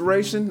some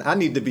inspiration? I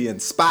need to be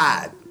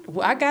inspired.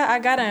 Well, I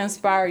gotta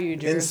inspire you,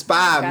 Drew.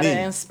 Inspire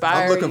me.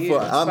 Inspire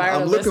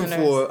I'm looking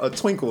for a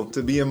twinkle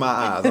to be in my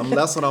eyes.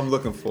 That's what I'm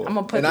looking for.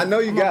 I know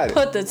you got it.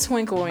 Put the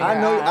twinkle in your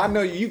eye. I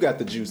know you got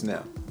the juice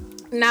now.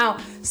 Now,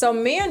 so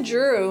me and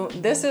Drew,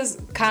 this is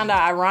kind of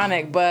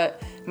ironic,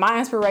 but my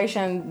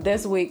inspiration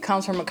this week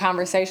comes from a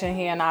conversation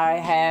he and I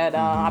had.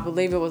 I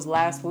believe it was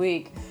last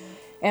week,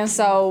 and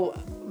so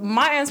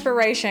my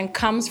inspiration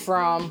comes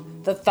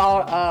from the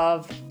thought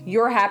of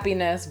your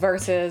happiness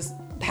versus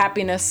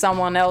happiness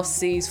someone else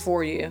sees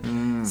for you.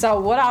 So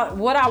what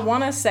I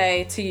want to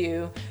say to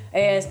you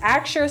is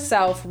ask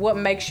yourself what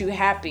makes you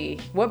happy,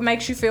 what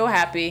makes you feel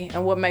happy,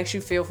 and what makes you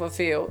feel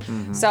fulfilled.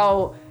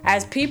 So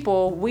as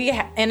people, we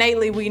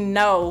innately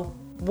know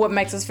what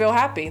makes us feel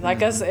happy.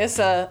 Like it's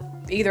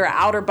either an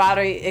outer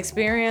body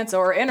experience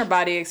or inner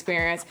body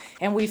experience,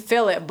 and we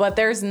feel it. But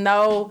there's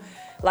no,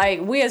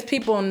 like, we as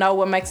people know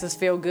what makes us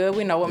feel good.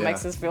 We know what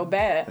makes us feel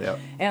bad. Yep.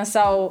 And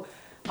so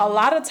a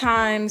lot of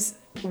times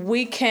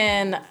we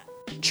can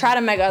try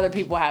to make other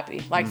people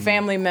happy. Like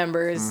family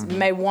members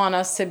may want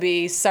us to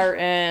be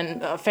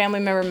certain. A family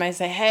member may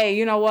say, hey,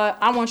 you know what?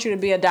 I want you to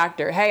be a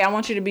doctor. Hey, I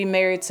want you to be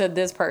married to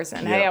this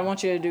person. Hey, I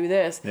want you to do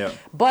this.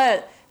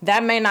 But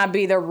that may not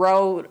be the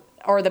road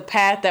or the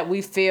path that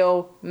we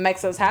feel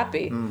makes us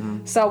happy.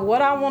 So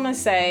what I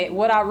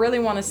really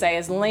want to say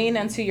is lean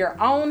into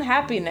your own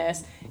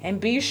happiness and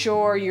be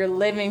sure you're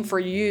living for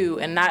you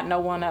and not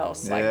no one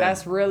else. Like,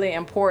 that's really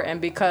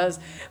important because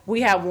we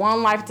have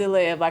one life to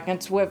live. Like,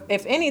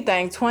 if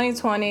anything,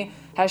 2020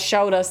 has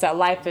showed us that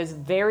life is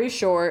very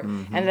short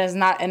and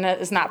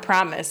it's not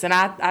promised. And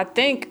I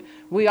think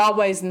we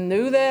always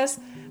knew this,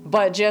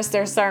 but just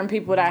there's certain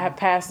people that have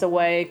passed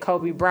away.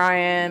 Kobe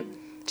Bryant,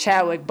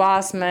 Chadwick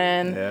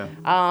Boseman,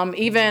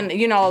 even,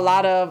 a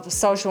lot of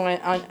social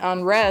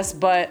unrest,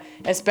 but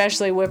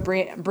especially with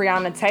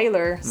Breonna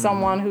Taylor,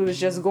 someone who's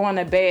just going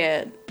to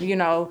bed,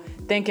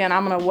 thinking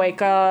I'm going to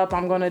wake up,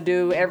 I'm going to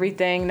do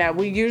everything that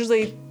we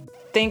usually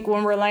think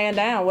when we're laying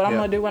down, what I'm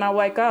going to do when I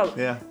wake up.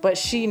 But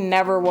she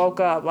never woke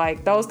up.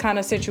 Like, those kind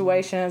of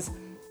situations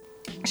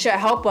should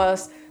help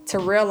us to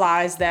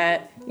realize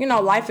that,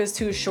 life is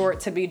too short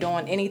to be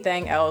doing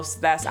anything else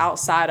that's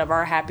outside of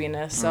our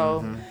happiness.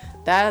 So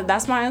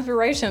that's my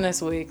inspiration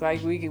this week.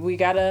 Like, we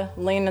gotta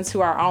lean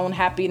into our own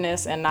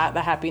happiness and not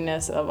the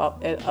happiness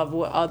of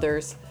what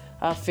others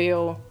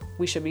feel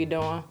we should be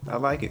doing. I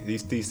like it. Do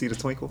you see the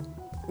twinkle?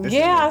 I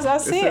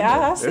see it.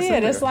 I see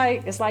it. It's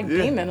like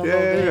beaming a little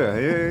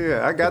bit.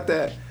 Yeah. I got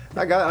that.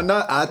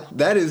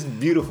 That is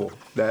beautiful.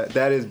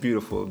 That is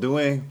beautiful.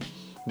 Doing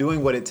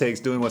what it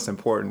takes, doing what's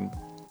important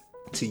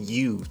to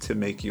you to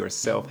make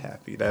yourself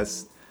happy.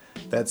 That's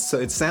so.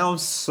 It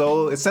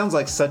sounds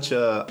like such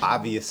a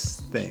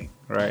obvious thing,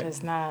 right?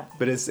 It's not.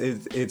 But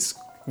it's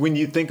when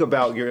you think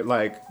about your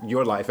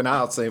life, and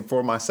I'll say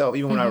for myself,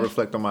 even when I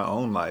reflect on my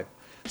own life,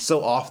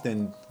 so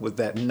often was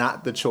that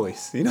not the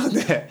choice,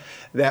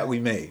 that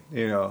we made,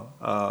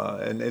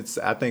 and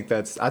I think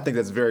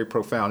that's very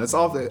profound. It's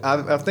often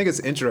I think it's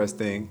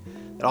interesting.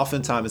 And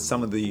oftentimes it's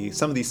some of these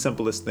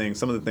simplest things,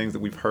 some of the things that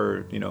we've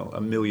heard,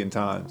 a million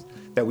times,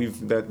 that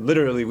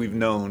literally we've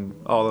known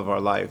all of our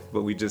life,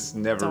 but we just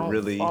never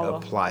really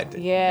applied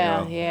it.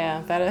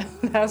 Yeah.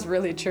 That's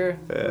really true.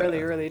 Yeah.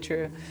 Really, really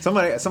true.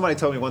 Somebody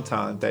told me one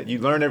time that you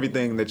learn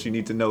everything that you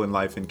need to know in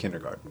life in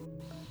kindergarten.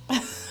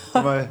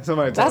 Somebody told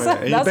me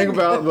that. And you think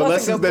about the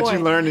lessons that you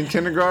learned in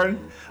kindergarten,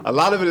 a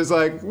lot of it is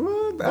like,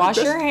 wash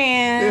your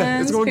hands.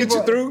 Yeah, it's going to get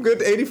you through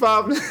good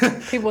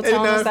 85. People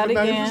telling us that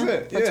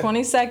again for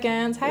 20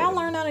 seconds. Hey, I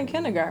learned that in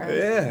kindergarten.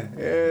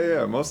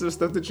 Yeah. Most of the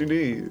stuff that you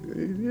need.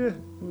 Yeah.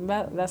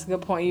 That's a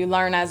good point. You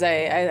learn as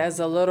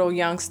a little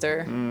youngster,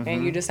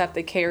 and you just have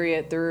to carry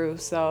it through.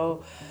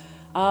 So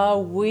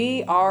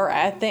we are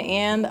at the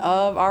end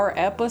of our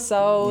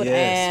episode.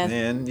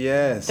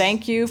 Yes.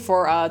 Thank you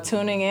for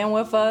tuning in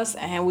with us,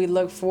 and we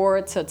look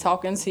forward to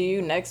talking to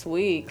you next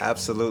week.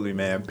 Absolutely,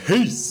 man.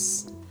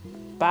 Peace.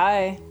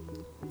 Bye.